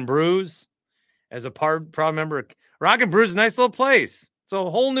Rock and Brews? As a proud member, Rock and Brews is a nice little place. It's a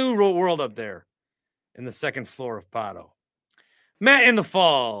whole new world up there in the second floor of Pato. Matt in the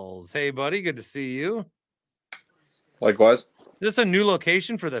Falls. Hey, buddy. Good to see you. Likewise. Is this a new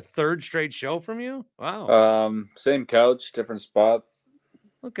location for the 3rd straight show from you? Wow. Same couch, different spot.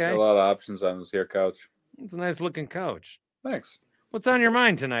 Okay. Got a lot of options on this here couch. It's a nice looking couch. Thanks. What's on your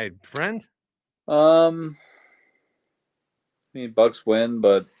mind tonight, friend? I mean, Bucks win,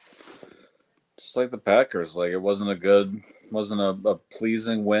 but just like the Packers, like it wasn't a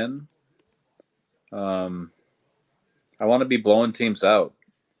pleasing win. I want to be blowing teams out.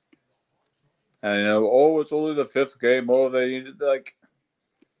 And it's only the 5th game.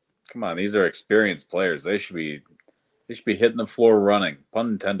 Come on, these are experienced players. They should be hitting the floor running, pun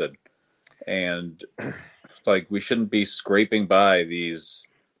intended. And we shouldn't be scraping by these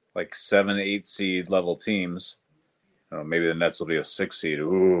 7, 8 seed level teams. Maybe the Nets will be a 6 seed.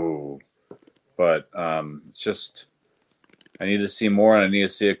 Ooh. But it's just, I need to see more, and I need to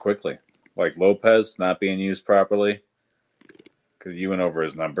see it quickly. Like Lopez not being used properly, because you went over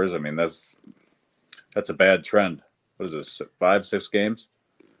his numbers. I mean, that's a bad trend. What is this, 5, 6 games?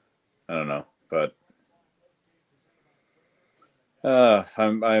 I don't know, but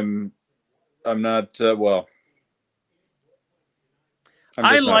I'm not well.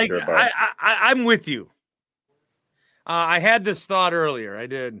 I'm with you. I had this thought earlier. I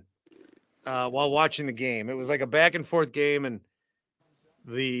did while watching the game. It was like a back and forth game, and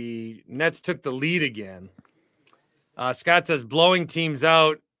the Nets took the lead again. Scott says, blowing teams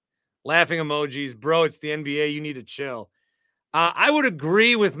out, laughing emojis. Bro, it's the NBA. You need to chill. I would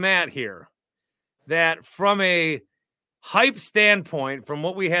agree with Matt here that from a hype standpoint, from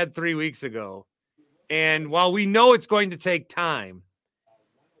what we had 3 weeks ago, and while we know it's going to take time,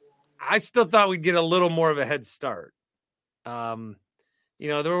 I still thought we'd get a little more of a head start. We're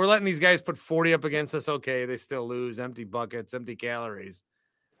letting these guys put 40 up against us. Okay, they still lose. Empty buckets, empty calories.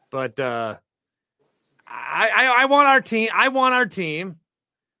 But I want our team.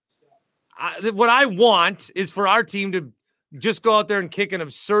 What I want is for our team to just go out there and kick an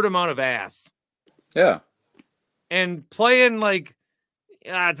absurd amount of ass. Yeah. And playing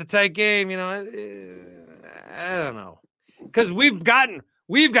it's a tight game, I don't know. Because we've gotten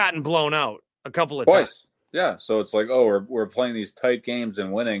blown out a couple of times. Yeah, so it's we're playing these tight games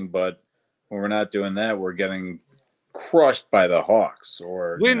and winning, but when we're not doing that, we're getting crushed by the Hawks.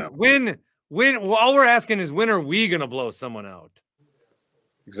 Or when all we're asking is, when are we going to blow someone out?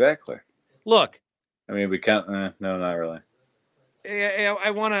 Exactly. Look, I mean, we can't. No, not really.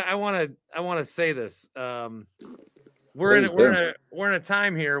 I want to say this. We're in a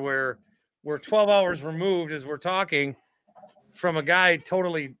time here where we're 12 hours removed as we're talking from a guy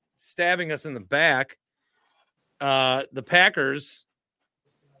totally stabbing us in the back. The Packers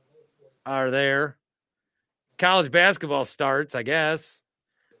are there. College basketball starts, I guess.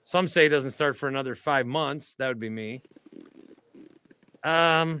 Some say it doesn't start for another 5 months. That would be me.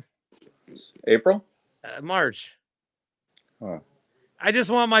 April? March. Oh. I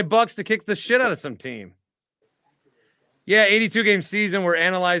just want my Bucks to kick the shit out of some team. Yeah, 82-game season. We're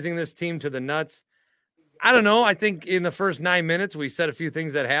analyzing this team to the nuts. I don't know. I think in the first 9 minutes, we said a few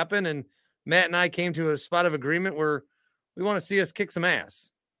things that happened, and Matt and I came to a spot of agreement where we want to see us kick some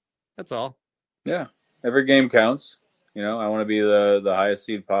ass. That's all. Yeah, every game counts. I want to be the highest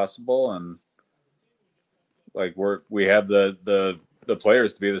seed possible, and like we have the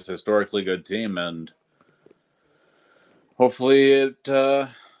players to be this historically good team, and hopefully it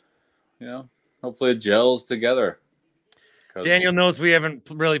hopefully it gels together. Daniel knows we haven't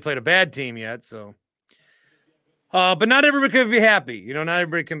really played a bad team yet, so. But not everybody can be happy. Not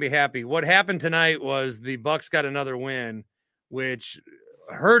everybody can be happy. What happened tonight was the Bucks got another win, which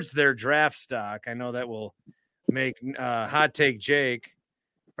hurts their draft stock. I know that will make Hot Take Jake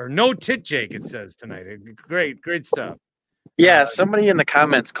or No Tit Jake, it says tonight. Great stuff. Yeah, somebody in the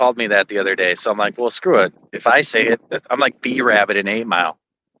comments called me that the other day. So I'm like, well, screw it. If I say it, I'm like B-Rabbit in 8 Mile.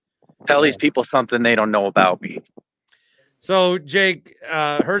 Tell these people something they don't know about me. So Jake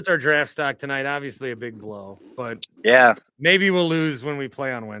hurts our draft stock tonight. Obviously a big blow, but yeah, maybe we'll lose when we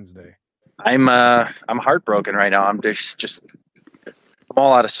play on Wednesday. I'm heartbroken right now. I'm just I'm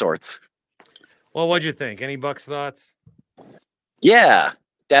all out of sorts. Well, what'd you think? Any Bucks thoughts? Yeah,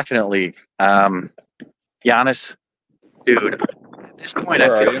 definitely. Giannis, dude, at this point, I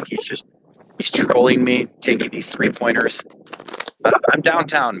feel like he's trolling me, taking these 3-pointers. I'm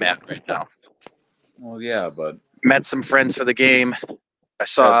downtown, Matt, right now. Well, yeah, but met some friends for the game. I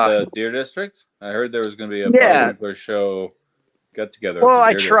saw the Deer District. I heard there was going to be a Butler show get together. Well,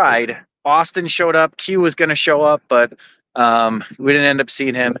 I tried. District. Austin showed up. Q was going to show up, but we didn't end up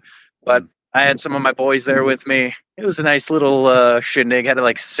seeing him. But I had some of my boys there with me. It was a nice little shindig. Had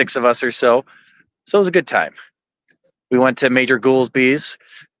like 6 of us or so. So it was a good time. We went to Major Goolsby's,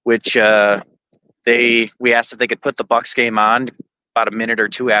 which we asked if they could put the Bucks game on about a minute or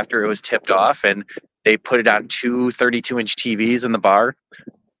two after it was tipped off, and they put it on 2 32-inch TVs in the bar.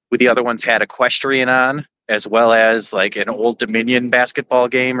 The other ones had Equestrian on, as well as like an Old Dominion basketball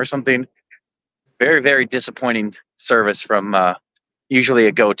game or something. Very, very disappointing service from usually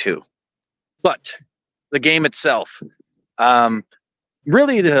a go-to. But the game itself,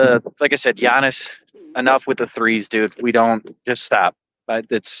 really, like I said, Giannis, enough with the threes, dude. We don't just stop.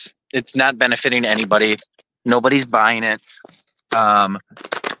 It's not benefiting anybody. Nobody's buying it.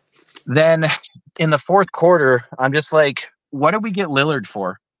 Then in the fourth quarter, I'm just like, what do we get Lillard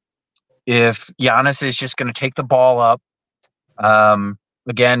for? If Giannis is just going to take the ball up,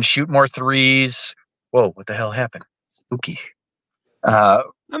 again, shoot more threes. Whoa, what the hell happened? Spooky. I'm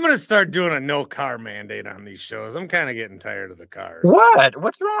going to start doing a no car mandate on these shows. I'm kind of getting tired of the cars. What?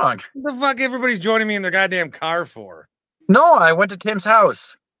 What's wrong? What the fuck everybody's joining me in their goddamn car for? No, I went to Tim's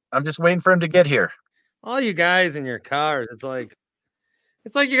house. I'm just waiting for him to get here. All you guys in your cars, it's like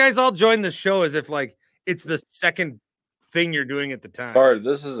you guys all joined the show as if like it's the second thing you're doing at the time. Bart,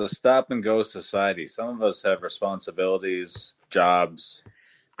 this is a stop and go society. Some of us have responsibilities, jobs.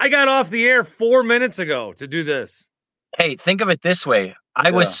 I got off the air 4 minutes ago to do this. Hey, think of it this way.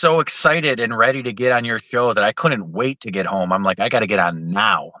 I was so excited and ready to get on your show that I couldn't wait to get home. I'm like, I got to get on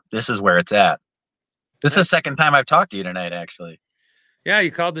now. This is where it's at. This is the second time I've talked to you tonight, actually. Yeah,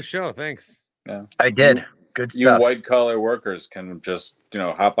 you called the show. Thanks. Yeah, I did. Good stuff. You white collar workers can just,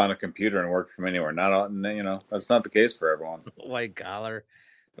 hop on a computer and work from anywhere. That's not the case for everyone. White collar.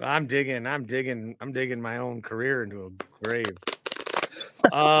 I'm digging my own career into a grave.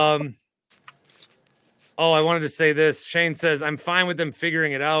 Oh, I wanted to say this. Shane says, I'm fine with them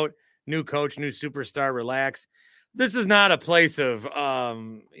figuring it out. New coach, new superstar, relax. This is not a place of,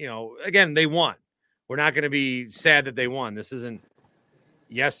 again, they won. We're not going to be sad that they won. This isn't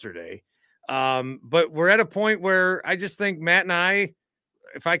yesterday. But we're at a point where I just think Matt and I,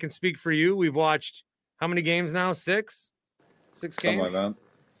 if I can speak for you, we've watched how many games now? 6 games. Something like that.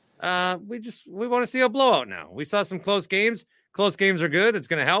 We want to see a blowout now. We saw some close games. Close games are good. It's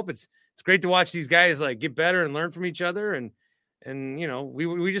going to help. It's great to watch these guys like get better and learn from each other. And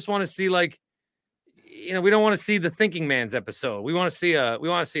we just want to see we don't want to see the Thinking Man's episode. We want to see a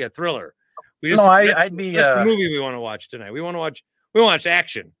thriller. That's the movie we want to watch tonight. We want to watch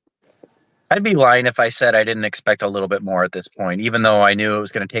action. I'd be lying if I said I didn't expect a little bit more at this point, even though I knew it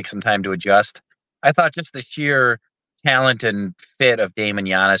was going to take some time to adjust. I thought just the sheer talent and fit of Dame and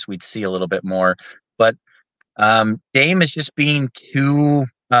Giannis, we'd see a little bit more. But Dame is just being too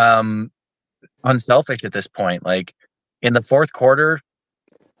unselfish at this point. Like in the fourth quarter,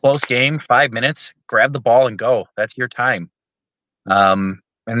 close game, 5 minutes, grab the ball and go. That's your time. And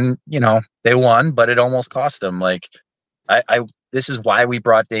they won, but it almost cost them. Like this is why we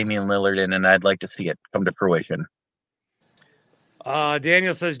brought Damian Lillard in, and I'd like to see it come to fruition.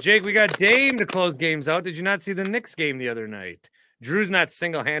 Daniel says, Jake, we got Dame to close games out. Did you not see the Knicks game the other night? Drew's not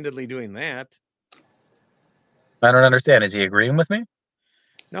single-handedly doing that. I don't understand. Is he agreeing with me?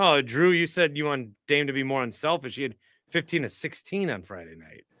 No, Drew, you said you want Dame to be more unselfish. He had 15 to 16 on Friday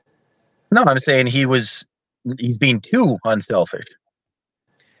night. No, I'm saying he's being too unselfish.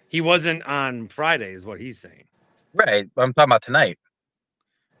 He wasn't on Friday, is what he's saying. Right. I'm talking about tonight.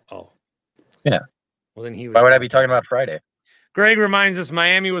 Oh. Yeah. Well, then he was. Why would I be talking about Friday? Greg reminds us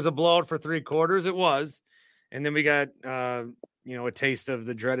Miami was a blowout for 3 quarters. It was. And then we got, a taste of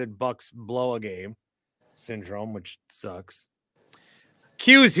the dreaded Bucks blow a game syndrome, which sucks.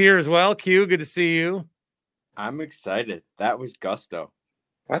 Q's here as well. Q, good to see you. I'm excited. That was gusto.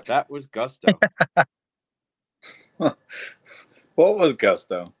 What? That was gusto. What was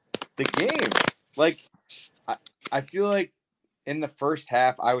gusto? The game. Like, I feel like in the first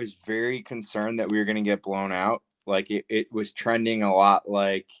half, I was very concerned that we were going to get blown out. Like, it was trending a lot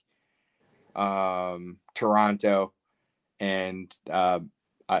like Toronto. And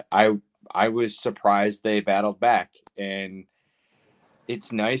I was surprised they battled back. And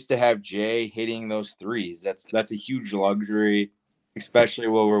it's nice to have Jay hitting those threes. That's a huge luxury, especially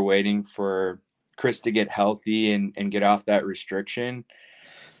while we're waiting for Chris to get healthy and get off that restriction.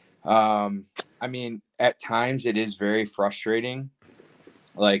 I mean, at times it is very frustrating.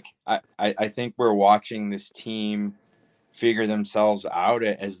 Like, I think we're watching this team figure themselves out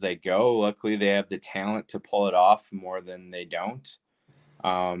as they go. Luckily, they have the talent to pull it off more than they don't.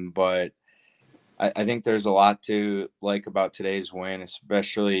 But I think there's a lot to like about today's win,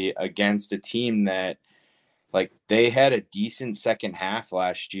 especially against a team that, like, they had a decent second half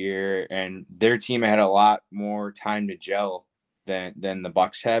last year, and their team had a lot more time to gel than the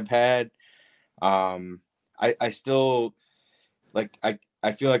Bucks have had. I still, like,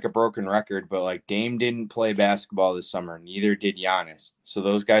 I feel like a broken record, but, like, Dame didn't play basketball this summer. Neither did Giannis. So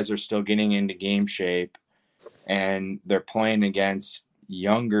those guys are still getting into game shape, and they're playing against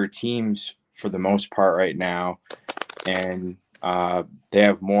younger teams for the most part right now. And they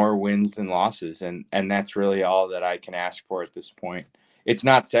have more wins than losses. And that's really all that I can ask for at this point. It's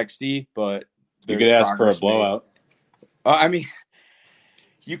not sexy, but you could ask for a blowout. I mean,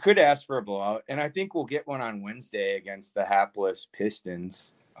 you could ask for a blowout, and I think we'll get one on Wednesday against the hapless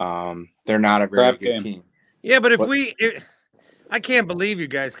Pistons. They're not a very good team. Yeah, but I can't believe you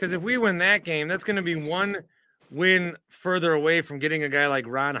guys, because if we win that game, that's going to be one win further away from getting a guy like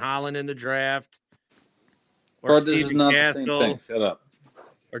Ron Holland in the draft. Or this is not the same thing. Shut up.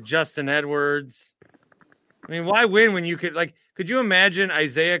 Or Justin Edwards. I mean, why win when you could, like, could you imagine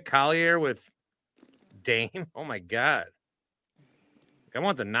Isaiah Collier with Dame? Oh, my God. I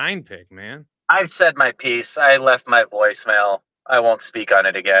want the 9 pick, man. I've said my piece. I left my voicemail. I won't speak on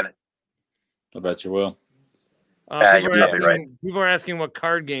it again. I bet you will. People are asking what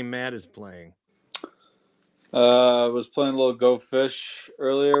card game Matt is playing. I was playing a little Go Fish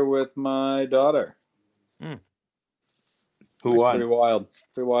earlier with my daughter. Who won?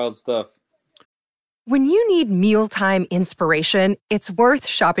 Pretty wild stuff. When you need mealtime inspiration, it's worth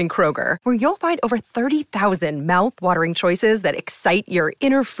shopping Kroger, where you'll find over 30,000 mouth-watering choices that excite your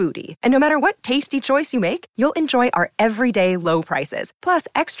inner foodie. And no matter what tasty choice you make, you'll enjoy our everyday low prices, plus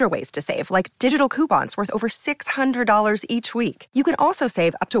extra ways to save, like digital coupons worth over $600 each week. You can also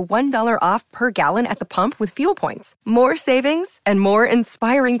save up to $1 off per gallon at the pump with fuel points. More savings and more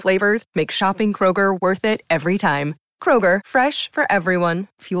inspiring flavors make shopping Kroger worth it every time. Kroger, fresh for everyone.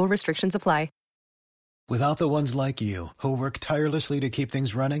 Fuel restrictions apply. Without the ones like you, who work tirelessly to keep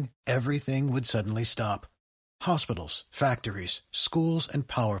things running, everything would suddenly stop. Hospitals, factories, schools, and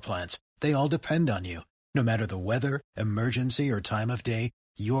power plants, they all depend on you. No matter the weather, emergency, or time of day,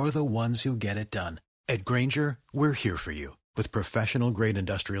 you're the ones who get it done. At Grainger, we're here for you with professional-grade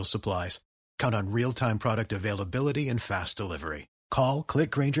industrial supplies. Count on real-time product availability and fast delivery. Call,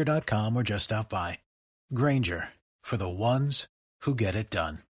 clickgrainger.com, or just stop by. Grainger, for the ones who get it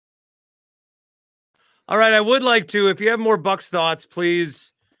done. All right, I would like to, if you have more Bucks thoughts,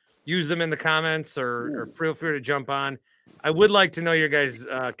 please use them in the comments or feel free to jump on. I would like to know your guys'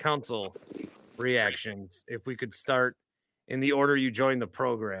 Counsell reactions. If we could start in the order you joined the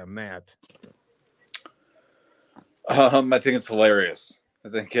program, Matt. I think it's hilarious. I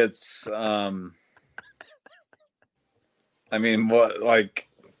think it's, I mean, what, like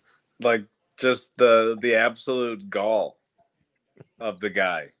just the absolute gall of the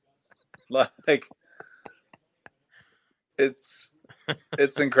guy. Like, it's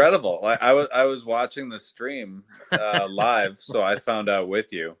incredible. I was watching the stream live, so I found out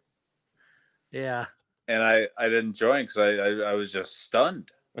with you. Yeah, and I didn't join because I was just stunned.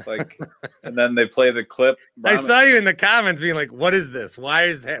 Like, and then they play the clip. I saw you in the comments being like, "What is this? Why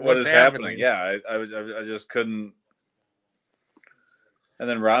is that? What What's is happening?" Yeah, I just couldn't. And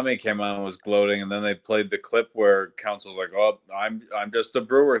then Rami came on and was gloating, and then they played the clip where Counsell's like, "Oh, I'm just a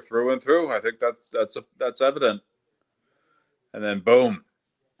Brewer through and through. I think that's evident." And then boom.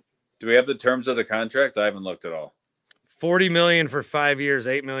 Do we have the terms of the contract? I haven't looked at all. $40 million for 5 years,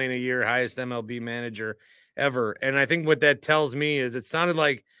 $8 million a year, highest MLB manager ever. And I think what that tells me is it sounded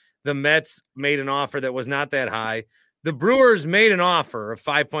like the Mets made an offer that was not that high. The Brewers made an offer of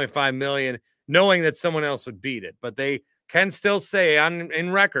 $5.5 million, knowing that someone else would beat it. But they can still say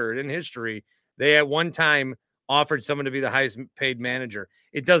in record, in history, they at one time offered someone to be the highest paid manager.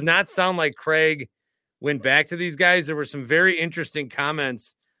 It does not sound like Craig went back to these guys. There were some very interesting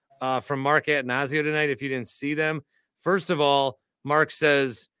comments from Mark Attanasio tonight, if you didn't see them. First of all, Mark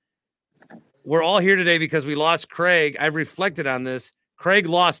says, we're all here today because we lost Craig. I've reflected on this. Craig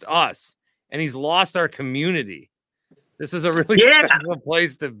lost us, and he's lost our community. This is a really special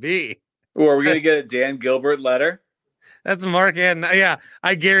place to be. Ooh, are we going to get a Dan Gilbert letter? That's Mark Attanasio. Yeah,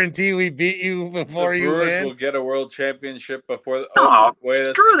 I guarantee we beat you before you win. The Brewers will get a world championship before.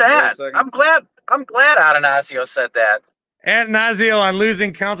 Screw that. I'm glad Attanasio said that. Attanasio on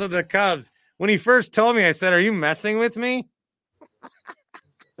losing Counsell to the Cubs. When he first told me, I said, "Are you messing with me?"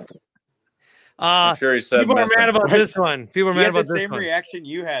 I'm sure he said people are mad about this one. People are mad about this one. The same reaction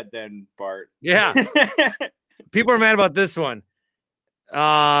you had then, Bart. Yeah. People are mad about this one.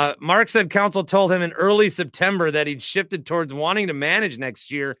 Mark said Counsell told him in early September that he'd shifted towards wanting to manage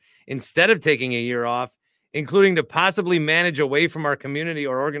next year instead of taking a year off, including to possibly manage away from our community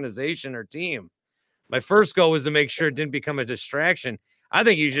or organization or team. My first goal was to make sure it didn't become a distraction. I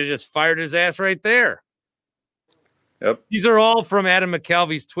think you should have just fired his ass right there. Yep. These are all from Adam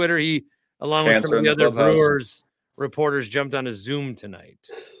McKelvey's Twitter. He, along with some of the other Brewers reporters, jumped on a Zoom tonight.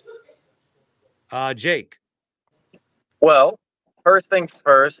 Jake. Well, first things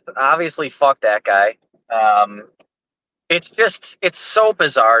first, obviously, fuck that guy. It's so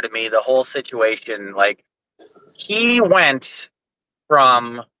bizarre to me, the whole situation. Like, he went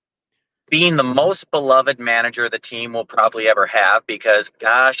from being the most beloved manager the team will probably ever have because,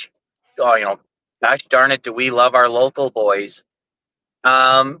 gosh darn it, do we love our local boys,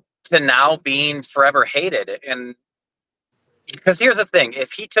 to now being forever hated. And because here's the thing,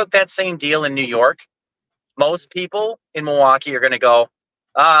 if he took that same deal in New York, most people in Milwaukee are going to go,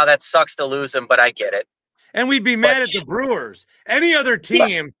 that sucks to lose him, but I get it. And we'd be mad at the Brewers. Any other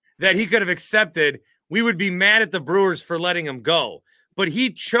team that he could have accepted, we would be mad at the Brewers for letting him go. But he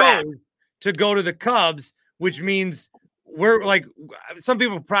chose to go to the Cubs, which means we're like, some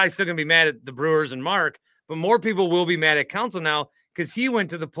people are probably still going to be mad at the Brewers and Mark, but more people will be mad at Counsell now because he went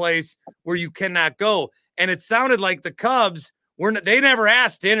to the place where you cannot go. And it sounded like the Cubs they never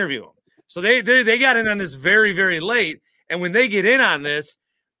asked to interview him. So they got in on this very, very late. And when they get in on this,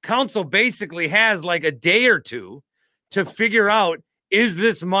 Counsell basically has like a day or two to figure out, is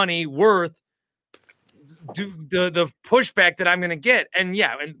this money worth the pushback that I'm going to get? And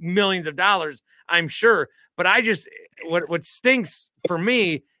and millions of dollars, I'm sure. But what stinks for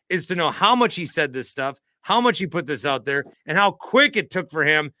me is to know how much he said this stuff, how much he put this out there, and how quick it took for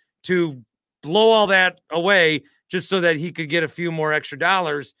him to blow all that away just so that he could get a few more extra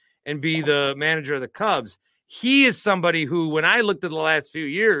dollars and be the manager of the Cubs. He is somebody who, when I looked at the last few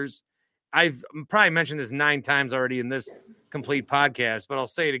years, I've probably mentioned this 9 times already in this complete podcast, but I'll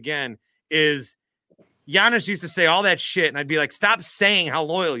say it again, is Giannis used to say all that shit, and I'd be like, stop saying how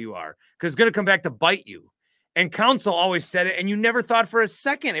loyal you are, because it's going to come back to bite you. And Counsell always said it, and you never thought for a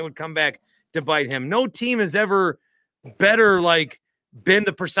second it would come back to bite him. No team has ever better been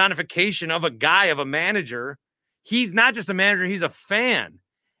the personification of a guy, of a manager. He's not just a manager, he's a fan.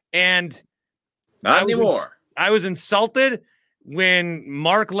 And not anymore. I was insulted when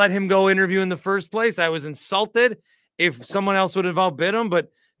Mark let him go interview in the first place. I was insulted if someone else would have outbid him.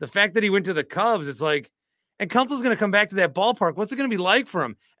 But the fact that he went to the Cubs, it's like, and Counsell's going to come back to that ballpark. What's it going to be like for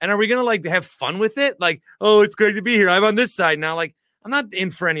him? And are we going to have fun with it? Like, oh, it's great to be here. I'm on this side now. Like, I'm not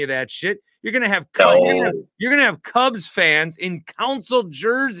in for any of that shit. You're going to have you're going to have Cubs fans in Counsell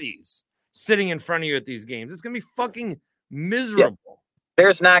jerseys sitting in front of you at these games. It's going to be fucking miserable. Yeah.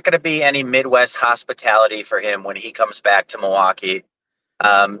 There's not going to be any Midwest hospitality for him when he comes back to Milwaukee.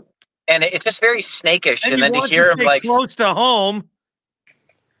 And it's just very snakish. And then to hear him close to home.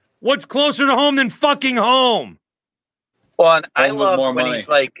 What's closer to home than fucking home? Well, and I love when money. He's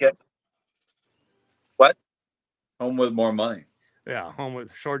like, what? Home with more money. Yeah, home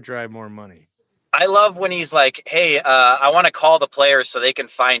with short drive, more money. I love when he's like, hey, I want to call the players so they can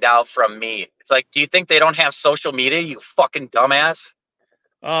find out from me. It's like, do you think they don't have social media, you fucking dumbass?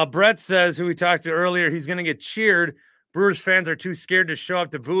 Brett says, who we talked to earlier, he's going to get cheered. Brewers fans are too scared to show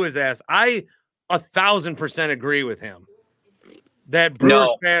up to boo his ass. I 1,000% agree with him that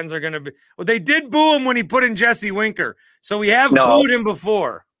Brewers fans are going to be. Well, they did boo him when he put in Jesse Winker, so we have booed him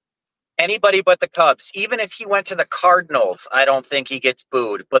before. Anybody but the Cubs. Even if he went to the Cardinals, I don't think he gets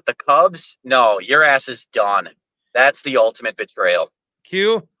booed. But the Cubs, no, your ass is done. That's the ultimate betrayal.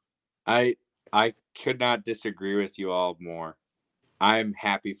 Q? I could not disagree with you all more. I'm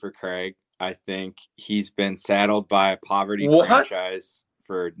happy for Craig. I think he's been saddled by a poverty franchise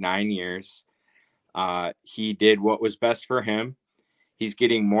for 9 years. He did what was best for him. He's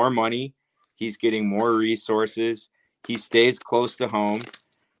getting more money. He's getting more resources. He stays close to home.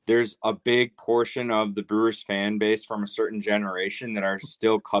 There's a big portion of the Brewers fan base from a certain generation that are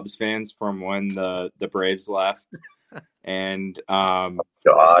still Cubs fans from when the Braves left. And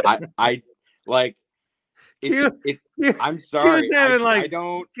I like I'm sorry. I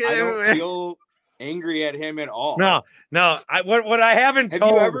don't feel angry at him at all. No. What I haven't have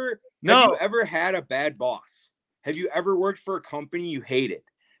told. Have you ever had a bad boss? Have you ever worked for a company you hated?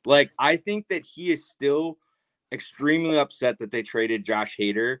 Like, I think that he is still extremely upset that they traded Josh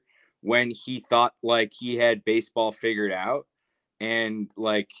Hader when he thought like he had baseball figured out. And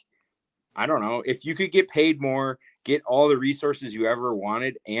like, I don't know, if you could get paid more, get all the resources you ever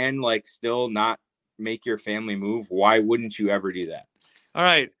wanted, and like still not make your family move, why wouldn't you ever do that? All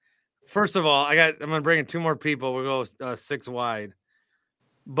right. First of all, I'm going to bring in 2 more people. We'll go 6 wide.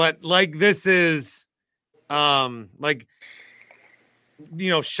 But like, this is like,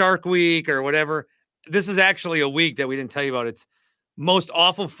 Shark Week or whatever. This is actually a week that we didn't tell you about. It's most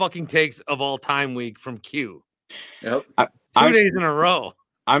awful fucking takes of all time week from Q. Yep. 2 days in a row.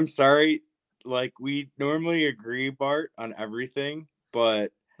 I'm sorry. Like, we normally agree, Bart, on everything,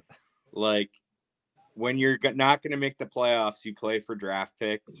 but like, when you're not going to make the playoffs, you play for draft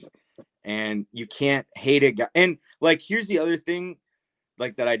picks, and you can't hate a guy. And like, here's the other thing,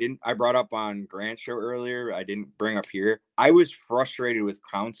 like, that I brought up on Grant's show earlier. I didn't bring up here. I was frustrated with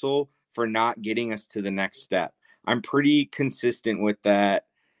Counsell for not getting us to the next step. I'm pretty consistent with that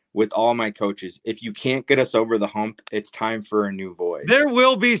with all my coaches. If you can't get us over the hump, it's time for a new voice. There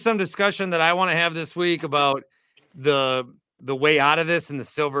will be some discussion that I want to have this week about the way out of this and the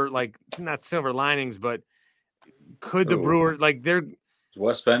silver, like, not silver linings, but could the Brewers, like, they're is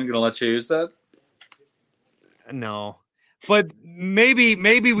West Bend going to let you use that? No, but maybe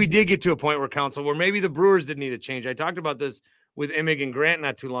we did get to a point where Counsell, where maybe the Brewers did need a change. I talked about this with Emig and Grant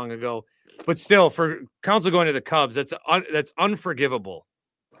not too long ago, but still, for Counsell going to the Cubs, that's unforgivable.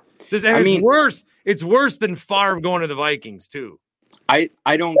 It's worse. It's worse than Favre going to the Vikings too. I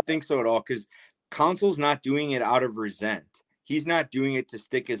don't think so at all, because Counsell's not doing it out of resent. He's not doing it to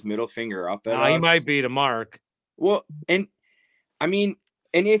stick his middle finger up at us. He might be to Mark. Well, and I mean,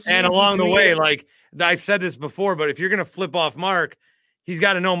 and along the way, like I've said this before, but if you're going to flip off Mark, he's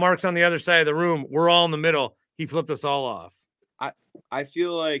got to know Mark's on the other side of the room. We're all in the middle. He flipped us all off. I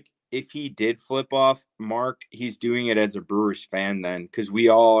feel like if he did flip off Mark, he's doing it as a Brewers fan then, because we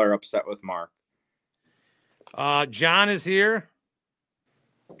all are upset with Mark. John is here.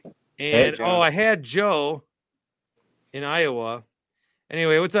 And hey, I had Joe in Iowa.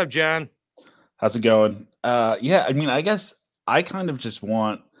 Anyway, what's up, John? How's it going? Yeah, I mean, I guess I kind of just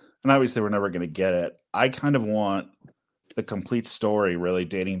want, and obviously we're never going to get it, I kind of want the complete story really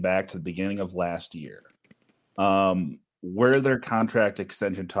dating back to the beginning of last year. Were there contract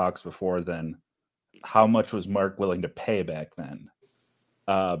extension talks before then? How much was Mark willing to pay back then?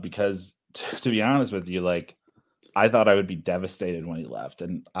 Because to be honest with you, like, I thought I would be devastated when he left,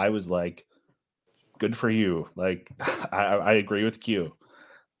 and I was like, good for you. Like, I agree with Q.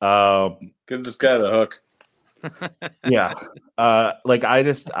 Give this guy the hook. Yeah. Like,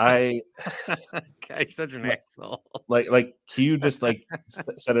 guy's such an asshole. Like Q just like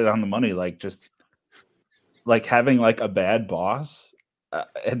set it on the money. Like, just like having like a bad boss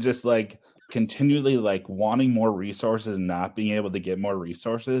and just like continually like wanting more resources and not being able to get more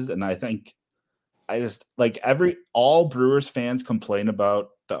resources. And I think I just like all Brewers fans complain about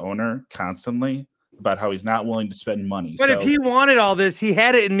the owner constantly about how he's not willing to spend money. But if he wanted all this, he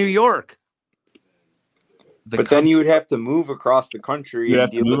had it in New York. But then you would have to move across the country. You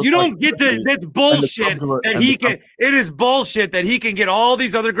don't get to. That's bullshit. It is bullshit that he can get all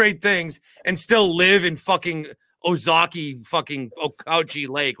these other great things and still live in fucking Ozaki, fucking Okauchi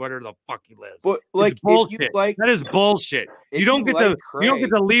Lake, whatever the fuck he lives. But like, it's bullshit. That is bullshit. You don't get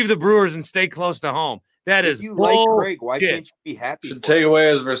to leave the Brewers and stay close to home. That is bullshit. Like Craig, why can't you be happy? Should take away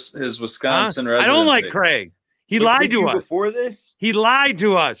his Wisconsin residency. I don't like Craig. He But lied did to you us. before this. He lied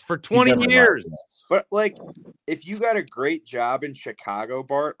to us for 20 years. But like, if you got a great job in Chicago,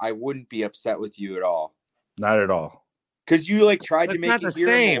 Bart, I wouldn't be upset with you at all. Not at all. Because you like tried to That's make not it the here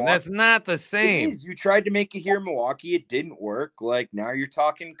in same. Milwaukee. That's not the same. It is. You tried to make it here in Milwaukee. It didn't work. Like now you're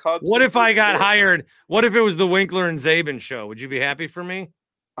talking Cubs. What if I got hired? What if it was the Winkler and Zabin show? Would you be happy for me?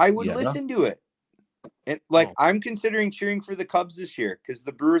 I would listen to it. And like I'm considering cheering for the Cubs this year because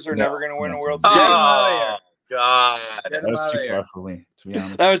the Brewers are never going to win a World Series. Oh God, that was too far for me, to be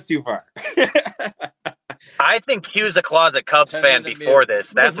honest. That was too far. I think Q's a closet Cubs fan before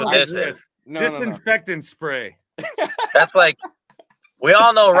this. That's what this is. Disinfectant spray. That's like, we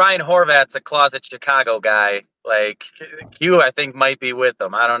all know Ryan Horvat's a closet Chicago guy. Like Q, I think might be with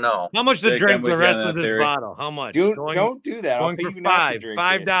them. I don't know. How much to Jake, drink I'm with the you rest on of that this theory. bottle? How much? Don't do that. I'll Going pay for you not to drink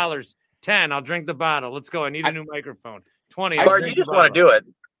it. $5. 10. I'll drink the bottle. Let's go. I need a new microphone. 20. Bart, you just want to do it.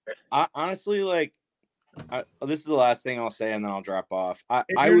 Honestly, like, this is the last thing I'll say, and then I'll drop off. If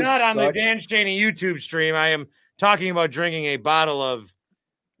you're not on the Dan Shaney YouTube stream, I am talking about drinking a bottle of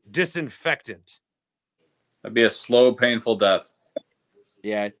disinfectant. That'd be a slow, painful death.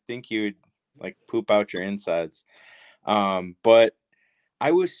 Yeah, I think you would like poop out your insides. But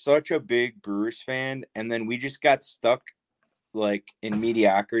I was such a big Brewers fan, and then we just got stuck like in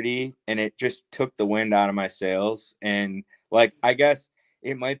mediocrity, and it just took the wind out of my sails. And like, I guess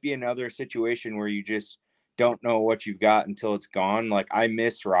it might be another situation where you just don't know what you've got until it's gone. Like I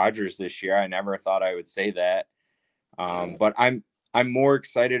missed Rodgers this year. I never thought I would say that. But I'm more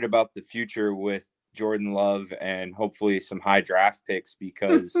excited about the future with Jordan Love and hopefully some high draft picks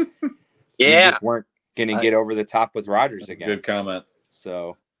because we just weren't going to get over the top with Rodgers again. Good comment.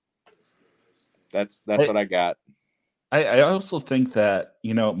 So that's what I got. I also think that,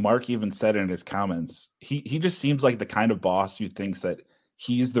 Mark even said in his comments, he just seems like the kind of boss who thinks that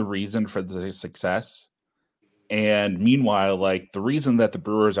he's the reason for the success. And meanwhile, like the reason that the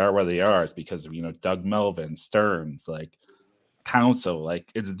Brewers are where they are is because of, Doug Melvin, Stearns, like Counsell,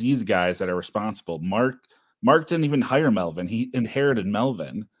 like it's these guys that are responsible. Mark didn't even hire Melvin. He inherited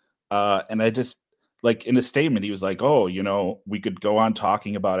Melvin. And I just like in a statement, he was like, oh, we could go on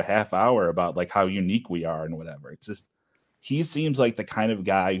talking about a half hour about like how unique we are and whatever. It's just, he seems like the kind of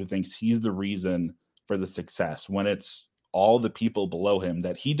guy who thinks he's the reason for the success when it's all the people below him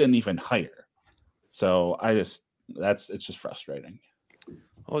that he didn't even hire. So it's just frustrating.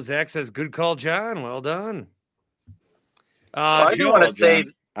 Oh, Zach says, good call, John. Well done. I do want to say,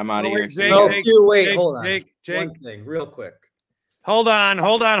 I'm out of here. Wait, hold on. Jake. One thing, real quick. Hold on. The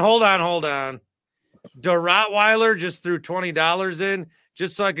Rottweiler just threw $20 in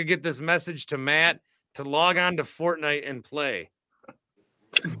just so I could get this message to Matt to log on to Fortnite and play.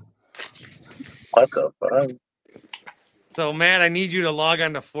 What the fuck? So, Matt, I need you to log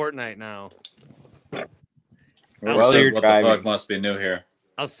on to Fortnite now. What the fuck must be new here?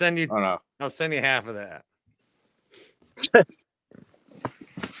 I'll send you. Oh, no. I'll send you half of that.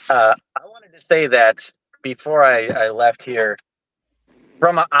 I wanted to say that before I left here,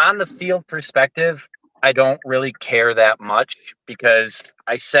 from an on-the-field perspective, I don't really care that much because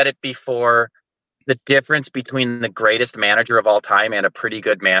I said it before, the difference between the greatest manager of all time and a pretty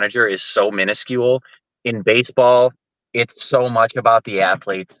good manager is so minuscule. In baseball, it's so much about the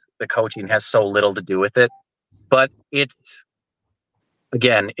athletes. The coaching has so little to do with it. But it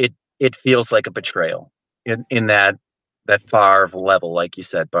feels like a betrayal in that far of a level, like you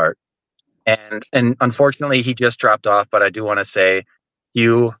said, Bart. And unfortunately, he just dropped off. But I do want to say,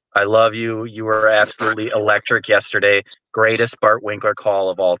 I love you. You were absolutely electric yesterday. Greatest Bart Winkler call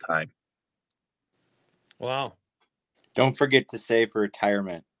of all time. Wow. Don't forget to save for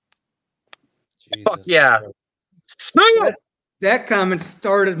retirement. Fuck yeah. That comment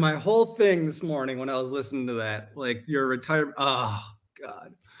started my whole thing this morning when I was listening to that. Like your retirement. Oh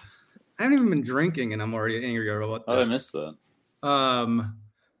God. I haven't even been drinking and I'm already angry about this. Oh, I missed that.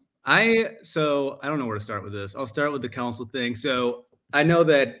 So I don't know where to start with this. I'll start with the Counsell thing. So I know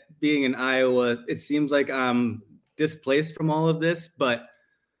that being in Iowa, it seems like I'm displaced from all of this, but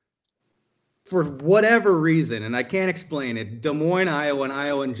for whatever reason, and I can't explain it, Des Moines, Iowa, and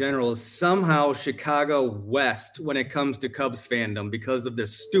Iowa in general is somehow Chicago West when it comes to Cubs fandom because of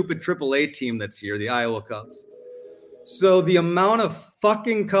this stupid AAA team that's here, the Iowa Cubs. So the amount of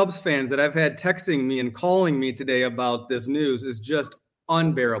fucking Cubs fans that I've had texting me and calling me today about this news is just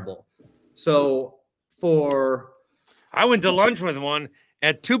unbearable. So I went to lunch with one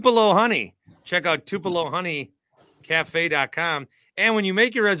at Tupelo Honey. Check out TupeloHoneyCafe.com. And when you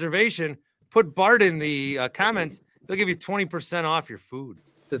make your reservation, put Bart in the comments. They'll give you 20% off your food.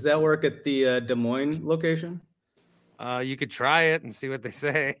 Does that work at the Des Moines location? You could try it and see what they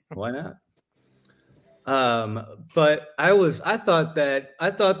say. Why not? But I thought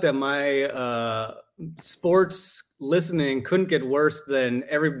that my sports listening couldn't get worse than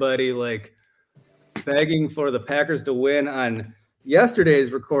everybody like begging for the Packers to win on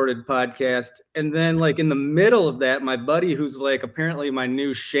yesterday's recorded podcast. And then like in the middle of that, my buddy who's like apparently my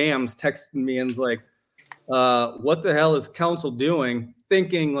new Shams texted me and was like, what the hell is Counsell doing?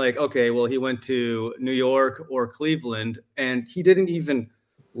 Thinking like, okay, well, he went to New York or Cleveland, and he didn't even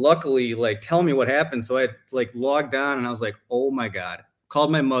luckily like tell me what happened. So I like logged on and I was like, oh my God.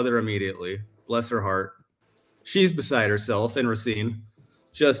 Called my mother immediately. Bless her heart. She's beside herself in Racine.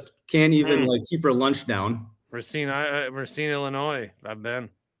 Just can't even like keep her lunch down. Racine, Illinois. I've been.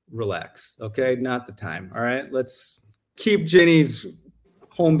 Relax. Okay. Not the time. All right. Let's keep Jenny's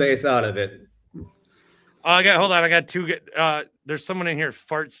home base out of it. Hold on. I got two. There's someone in here,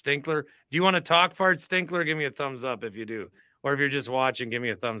 Fart Stinkler. Do you want to talk, Fart Stinkler? Give me a thumbs up if you do. Or if you're just watching, give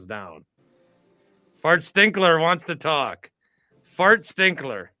me a thumbs down. Fart Stinkler wants to talk. Fart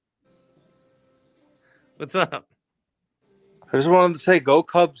Stinkler. What's up? I just wanted to say, go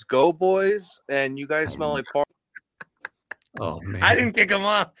Cubs, go boys, and you guys smell like fart. Oh man! I didn't kick him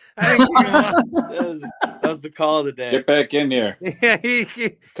off. That was the call of the day. Get back in here. Yeah,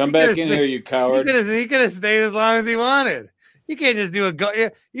 Come back in here, you coward. He could have stayed as long as he wanted. You can't just do a go. You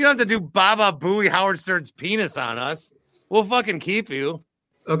don't have to do Baba Booey Howard Stern's penis on us. We'll fucking keep you.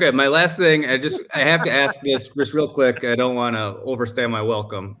 Okay, my last thing. I have to ask this just real quick. I don't want to overstay my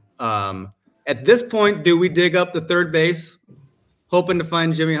welcome. At this point, do we dig up the third base, hoping to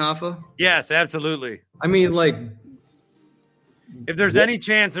find Jimmy Hoffa? Yes, absolutely. I mean, like, if there's any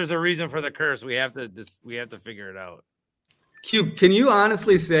chance there's a reason for the curse, we have to figure it out. Q, can you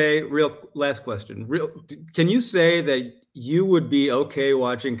honestly say, last question, can you say that you would be okay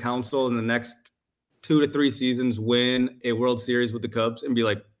watching Counsell in the next 2 to 3 seasons win a World Series with the Cubs and be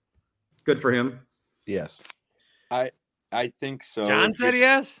like, good for him? Yes. I think so. John said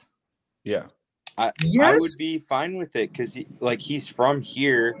yes? Yeah. I would be fine with it because he's from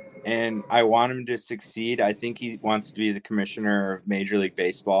here and I want him to succeed. I think he wants to be the commissioner of Major League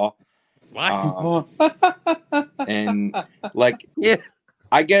Baseball. What? And like, yeah,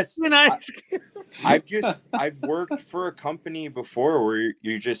 I guess I've worked for a company before where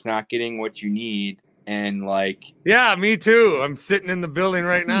you're just not getting what you need. And like, yeah, me too. I'm sitting in the building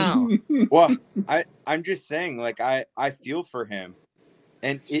right now. Well, I'm just saying, like, I feel for him.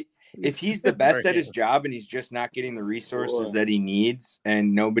 And if he's the best at his job and he's just not getting the resources that he needs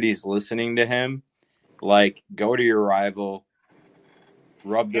and nobody's listening to him, like, go to your rival,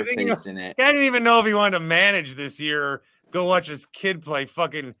 rub their face in it. I didn't even know if he wanted to manage this year or go watch his kid play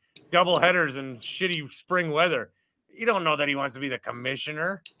fucking double headers in shitty spring weather. You don't know that he wants to be the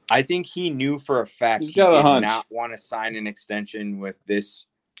commissioner. I think he knew for a fact he did not want to sign an extension with this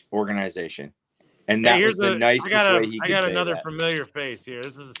organization. And that was the nicest way he could say I got another familiar face here.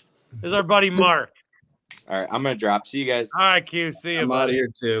 This is our buddy Mark. All right, I'm gonna drop. See you guys. All right, Q. See you. I'm out of here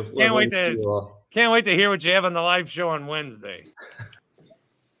too. Can't wait to hear what you have on the live show on Wednesday.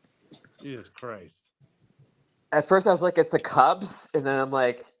 Jesus Christ. At first, I was like, it's the Cubs, and then I'm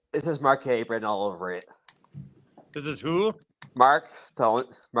like, this is Mark Abram all over it. This is who? Mark.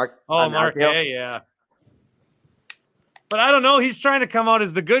 Mark. Oh, Mark. Yeah. But I don't know. He's trying to come out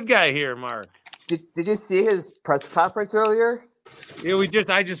as the good guy here, Mark. Did you see his press conference earlier? Yeah,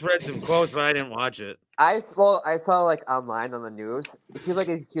 I just read some quotes, but I didn't watch it. I saw like online on the news. It seems like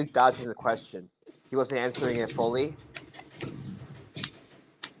he was dodging the question. He wasn't answering it fully.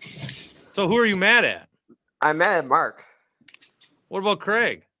 So who are you mad at? I'm mad at Mark. What about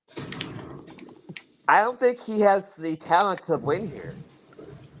Craig? I don't think he has the talent to win here.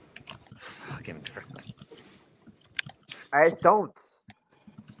 Fucking Craig. I just don't.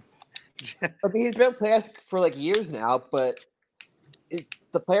 I mean, he's been playing for like years now, but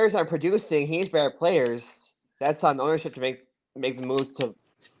the players aren't producing. He's better players. That's on ownership to make the moves to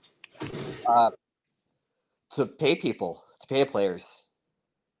pay people, to pay players.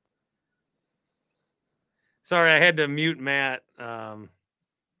 Sorry, I had to mute Matt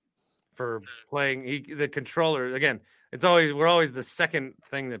for playing the controller. Again, we're always the second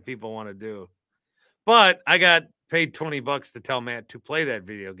thing that people want to do. But I got paid $20 to tell Matt to play that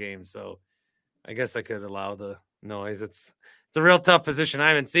video game, so I guess I could allow the noise. It's a real tough position.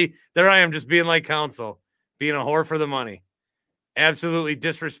 There I am just being like Counsell, being a whore for the money. Absolutely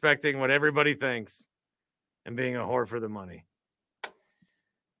disrespecting what everybody thinks and being a whore for the money.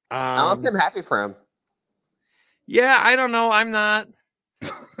 Honestly, I'm happy for him. Yeah, I don't know. I'm not.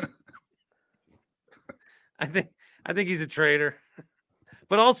 I think he's a traitor.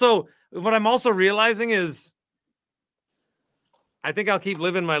 But also, what I'm also realizing is I think I'll keep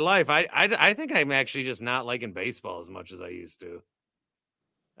living my life. I think I'm actually just not liking baseball as much as I used to.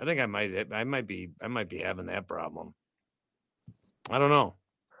 I think I might be having that problem. I don't know.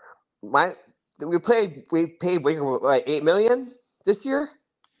 We paid Winker like $8 million this year.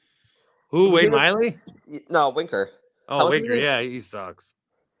 Who? Wade Miley? No, Winker. Oh, Winker. Yeah, he sucks.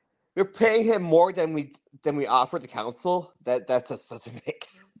 We're paying him more than we offered the Counsell. That just doesn't make.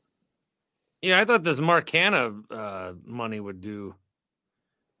 Yeah, I thought this Marcana money would do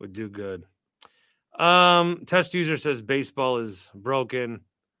good. Test user says baseball is broken.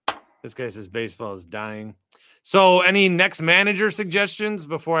 This guy says baseball is dying. So, any next manager suggestions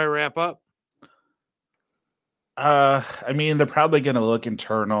before I wrap up? I mean, they're probably going to look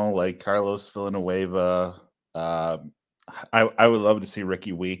internal, like Carlos Villanueva. I would love to see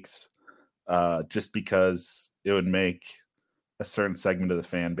Ricky Weeks, just because it would make a certain segment of the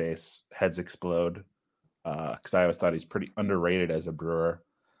fan base heads explode. Because I always thought he's pretty underrated as a Brewer.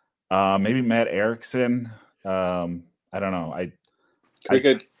 Maybe Matt Erickson. I don't know.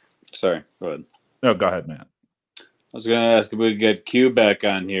 Sorry, go ahead. No, go ahead, Matt. I was going to ask if we could get Q back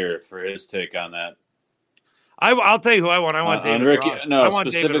on here for his take on that. I'll tell you who I want. I want David Ricky, Ross. No, I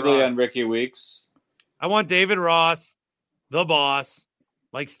want specifically on Ricky Weeks. I want David Ross, the boss,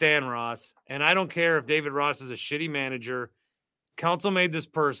 like Stan Ross. And I don't care if David Ross is a shitty manager. Counsell made this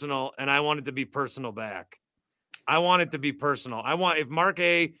personal, and I want it to be personal back. I want it to be personal. If Mark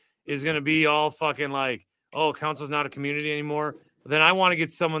A is going to be all fucking like, oh, Counsell's not a community anymore, then I want to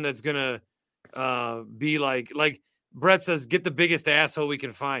get someone that's going to be like Brett says, get the biggest asshole we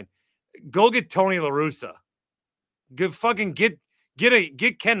can find. Go get Tony La Russa. Get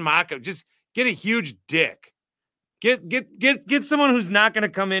Ken Maka. Just get a huge dick. Get someone who's not going to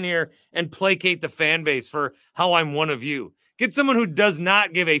come in here and placate the fan base for how I'm one of you. Get someone who does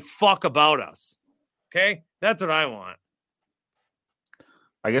not give a fuck about us. Okay? That's what I want.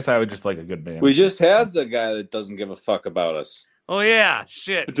 I guess I would just like a good band. We just had the guy that doesn't give a fuck about us. Oh, yeah.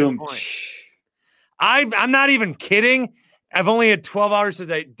 Shit. Good point. I'm not even kidding. I've only had 12 hours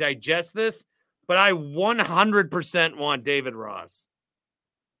to digest this, but I 100% want David Ross.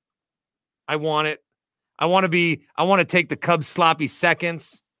 I want it. I want to take the Cubs sloppy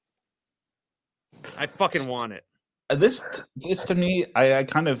seconds. I fucking want it. This to me, I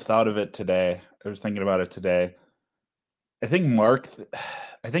kind of thought of it today. I was thinking about it today. I think Mark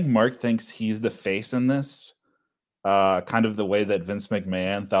thinks he's the face in this. Kind of the way that Vince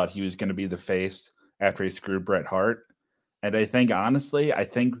McMahon thought he was going to be the face after he screwed Bret Hart. And I think, honestly,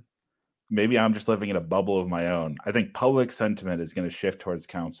 maybe I'm just living in a bubble of my own. I think public sentiment is going to shift towards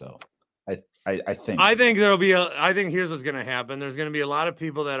Counsell. I think. I think here's what's going to happen. There's going to be a lot of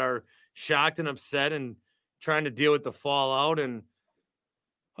people that are shocked and upset and trying to deal with the fallout. And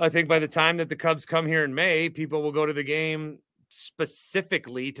I think by the time that the Cubs come here in May, people will go to the game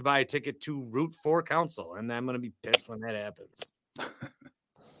specifically to buy a ticket to root for Counsell. And I'm going to be pissed when that happens.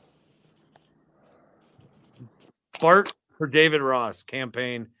 Bart for David Ross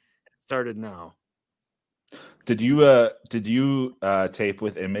campaign started now. Did you tape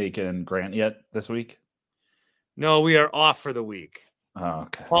with Imake and Grant yet this week? No, we are off for the week. Oh,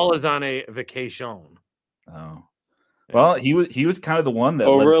 okay. Paul is on a vacation. Oh, well, he was kind of the one that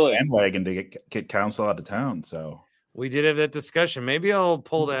led the bandwagon to get Counsell out of town. So we did have that discussion. Maybe I'll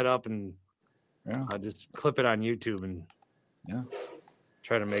pull that up and I'll just clip it on YouTube and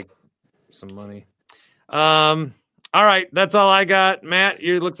try to make some money. All right, that's all I got. Matt,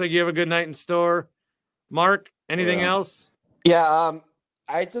 you looks like you have a good night in store. Mark, anything else? Yeah,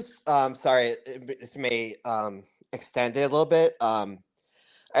 I just sorry, this may extend it a little bit. I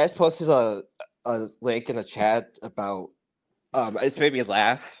just posted a link in the chat about it made me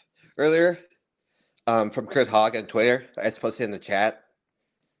laugh earlier. From Chris Hogg on Twitter. I just posted it in the chat.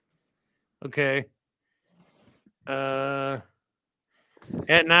 Okay. At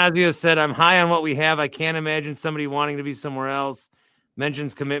Nazia said, I'm high on what we have. I can't imagine somebody wanting to be somewhere else.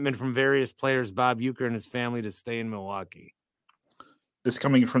 Mentions commitment from various players, Bob Uecker and his family, to stay in Milwaukee. This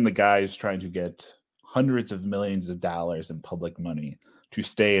coming from the guy who's trying to get hundreds of millions of dollars in public money to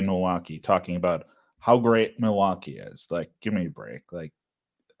stay in Milwaukee, talking about how great Milwaukee is. Like, give me a break. Like,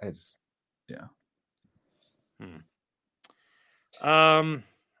 You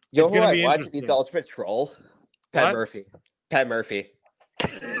know who I want to be the ultimate troll? Pat Murphy.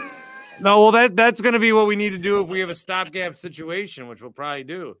 No, well, that's going to be what we need to do if we have a stopgap situation, which we'll probably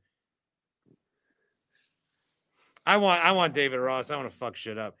do. I want David Ross. I want to fuck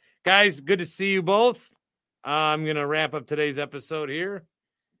shit up. Guys, good to see you both. I'm going to wrap up today's episode here.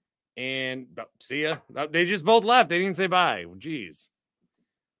 And see ya. They just both left. They didn't say bye. Jeez.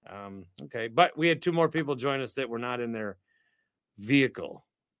 Okay. But we had two more people join us that were not in there vehicle.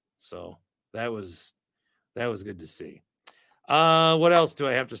 So that was good to see. What else do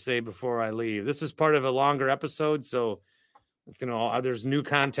I have to say before I leave? This is part of a longer episode, so it's there's new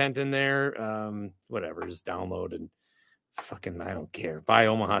content in there. Whatever, just download and fucking, I don't care. Buy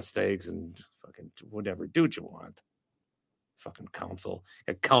Omaha steaks and fucking whatever. Do what you want. Fucking Counsell.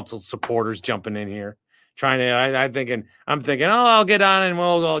 Got Counsell supporters jumping in here. I'm thinking, I'll get on and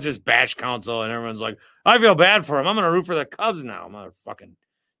we'll just bash Counsell. And everyone's like, I feel bad for him. I'm going to root for the Cubs now. Motherfucking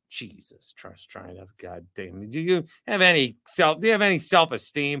Jesus. Trying to, God damn. Do you have any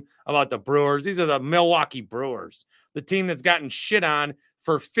self-esteem about the Brewers? These are the Milwaukee Brewers, the team that's gotten shit on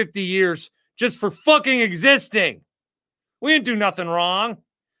for 50 years just for fucking existing. We didn't do nothing wrong.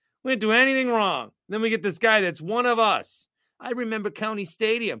 We didn't do anything wrong. Then we get this guy that's one of us. I remember County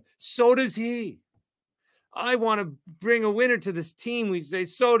Stadium. So does he. I want to bring a winner to this team. We say,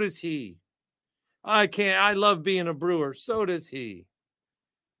 so does he. I love being a Brewer. So does he.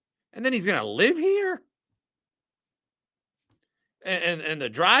 And then he's going to live here? And the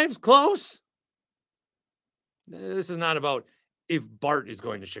drive's close? This is not about if Bart is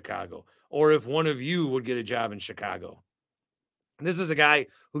going to Chicago or if one of you would get a job in Chicago. This is a guy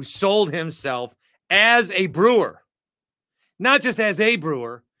who sold himself as a Brewer. Not just as a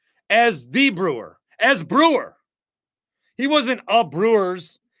Brewer, as the Brewer. As Brewer. He wasn't a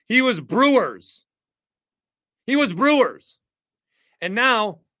Brewers. He was Brewers. He was Brewers. And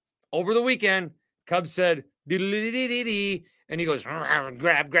now, over the weekend, Cubs said, and he goes,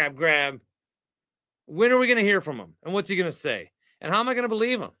 grab. When are we going to hear from him? And what's he going to say? And how am I going to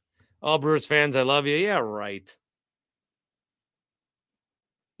believe him? Oh, Brewers fans, I love you. Yeah, right.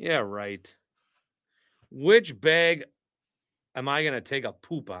 Yeah, right. Which bag am I going to take a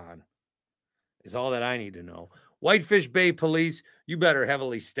poop on? Is all that I need to know. Whitefish Bay Police, you better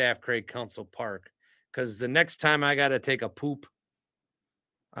heavily staff Craig Counsell Park, because the next time I got to take a poop,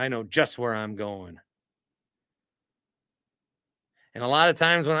 I know just where I'm going. And a lot of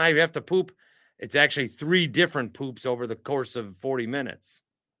times when I have to poop, it's actually 3 different poops over the course of 40 minutes.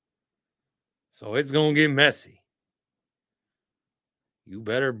 So it's going to get messy. You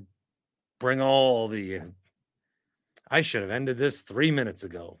better bring all the... I should have ended this 3 minutes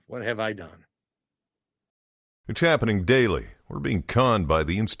ago. What have I done? It's happening daily. We're being conned by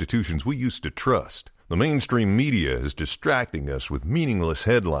the institutions we used to trust. The mainstream media is distracting us with meaningless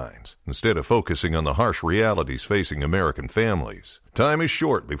headlines instead of focusing on the harsh realities facing American families. Time is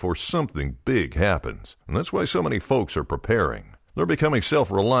short before something big happens, and that's why so many folks are preparing. They're becoming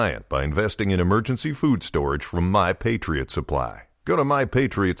self-reliant by investing in emergency food storage from My Patriot Supply. Go to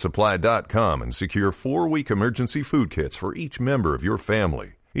MyPatriotSupply.com and secure 4-week emergency food kits for each member of your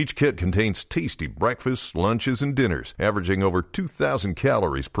family. Each kit contains tasty breakfasts, lunches, and dinners, averaging over 2,000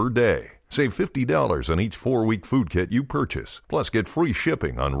 calories per day. Save $50 on each 4-week food kit you purchase. Plus, get free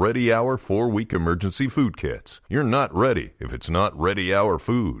shipping on Ready Hour 4-week emergency food kits. You're not ready if it's not Ready Hour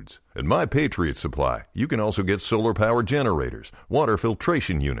Foods. At My Patriot Supply, you can also get solar power generators, water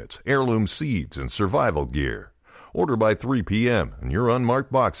filtration units, heirloom seeds, and survival gear. Order by 3 p.m. and your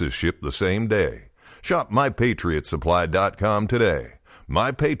unmarked boxes ship the same day. Shop MyPatriotSupply.com today.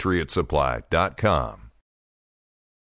 MyPatriotSupply.com.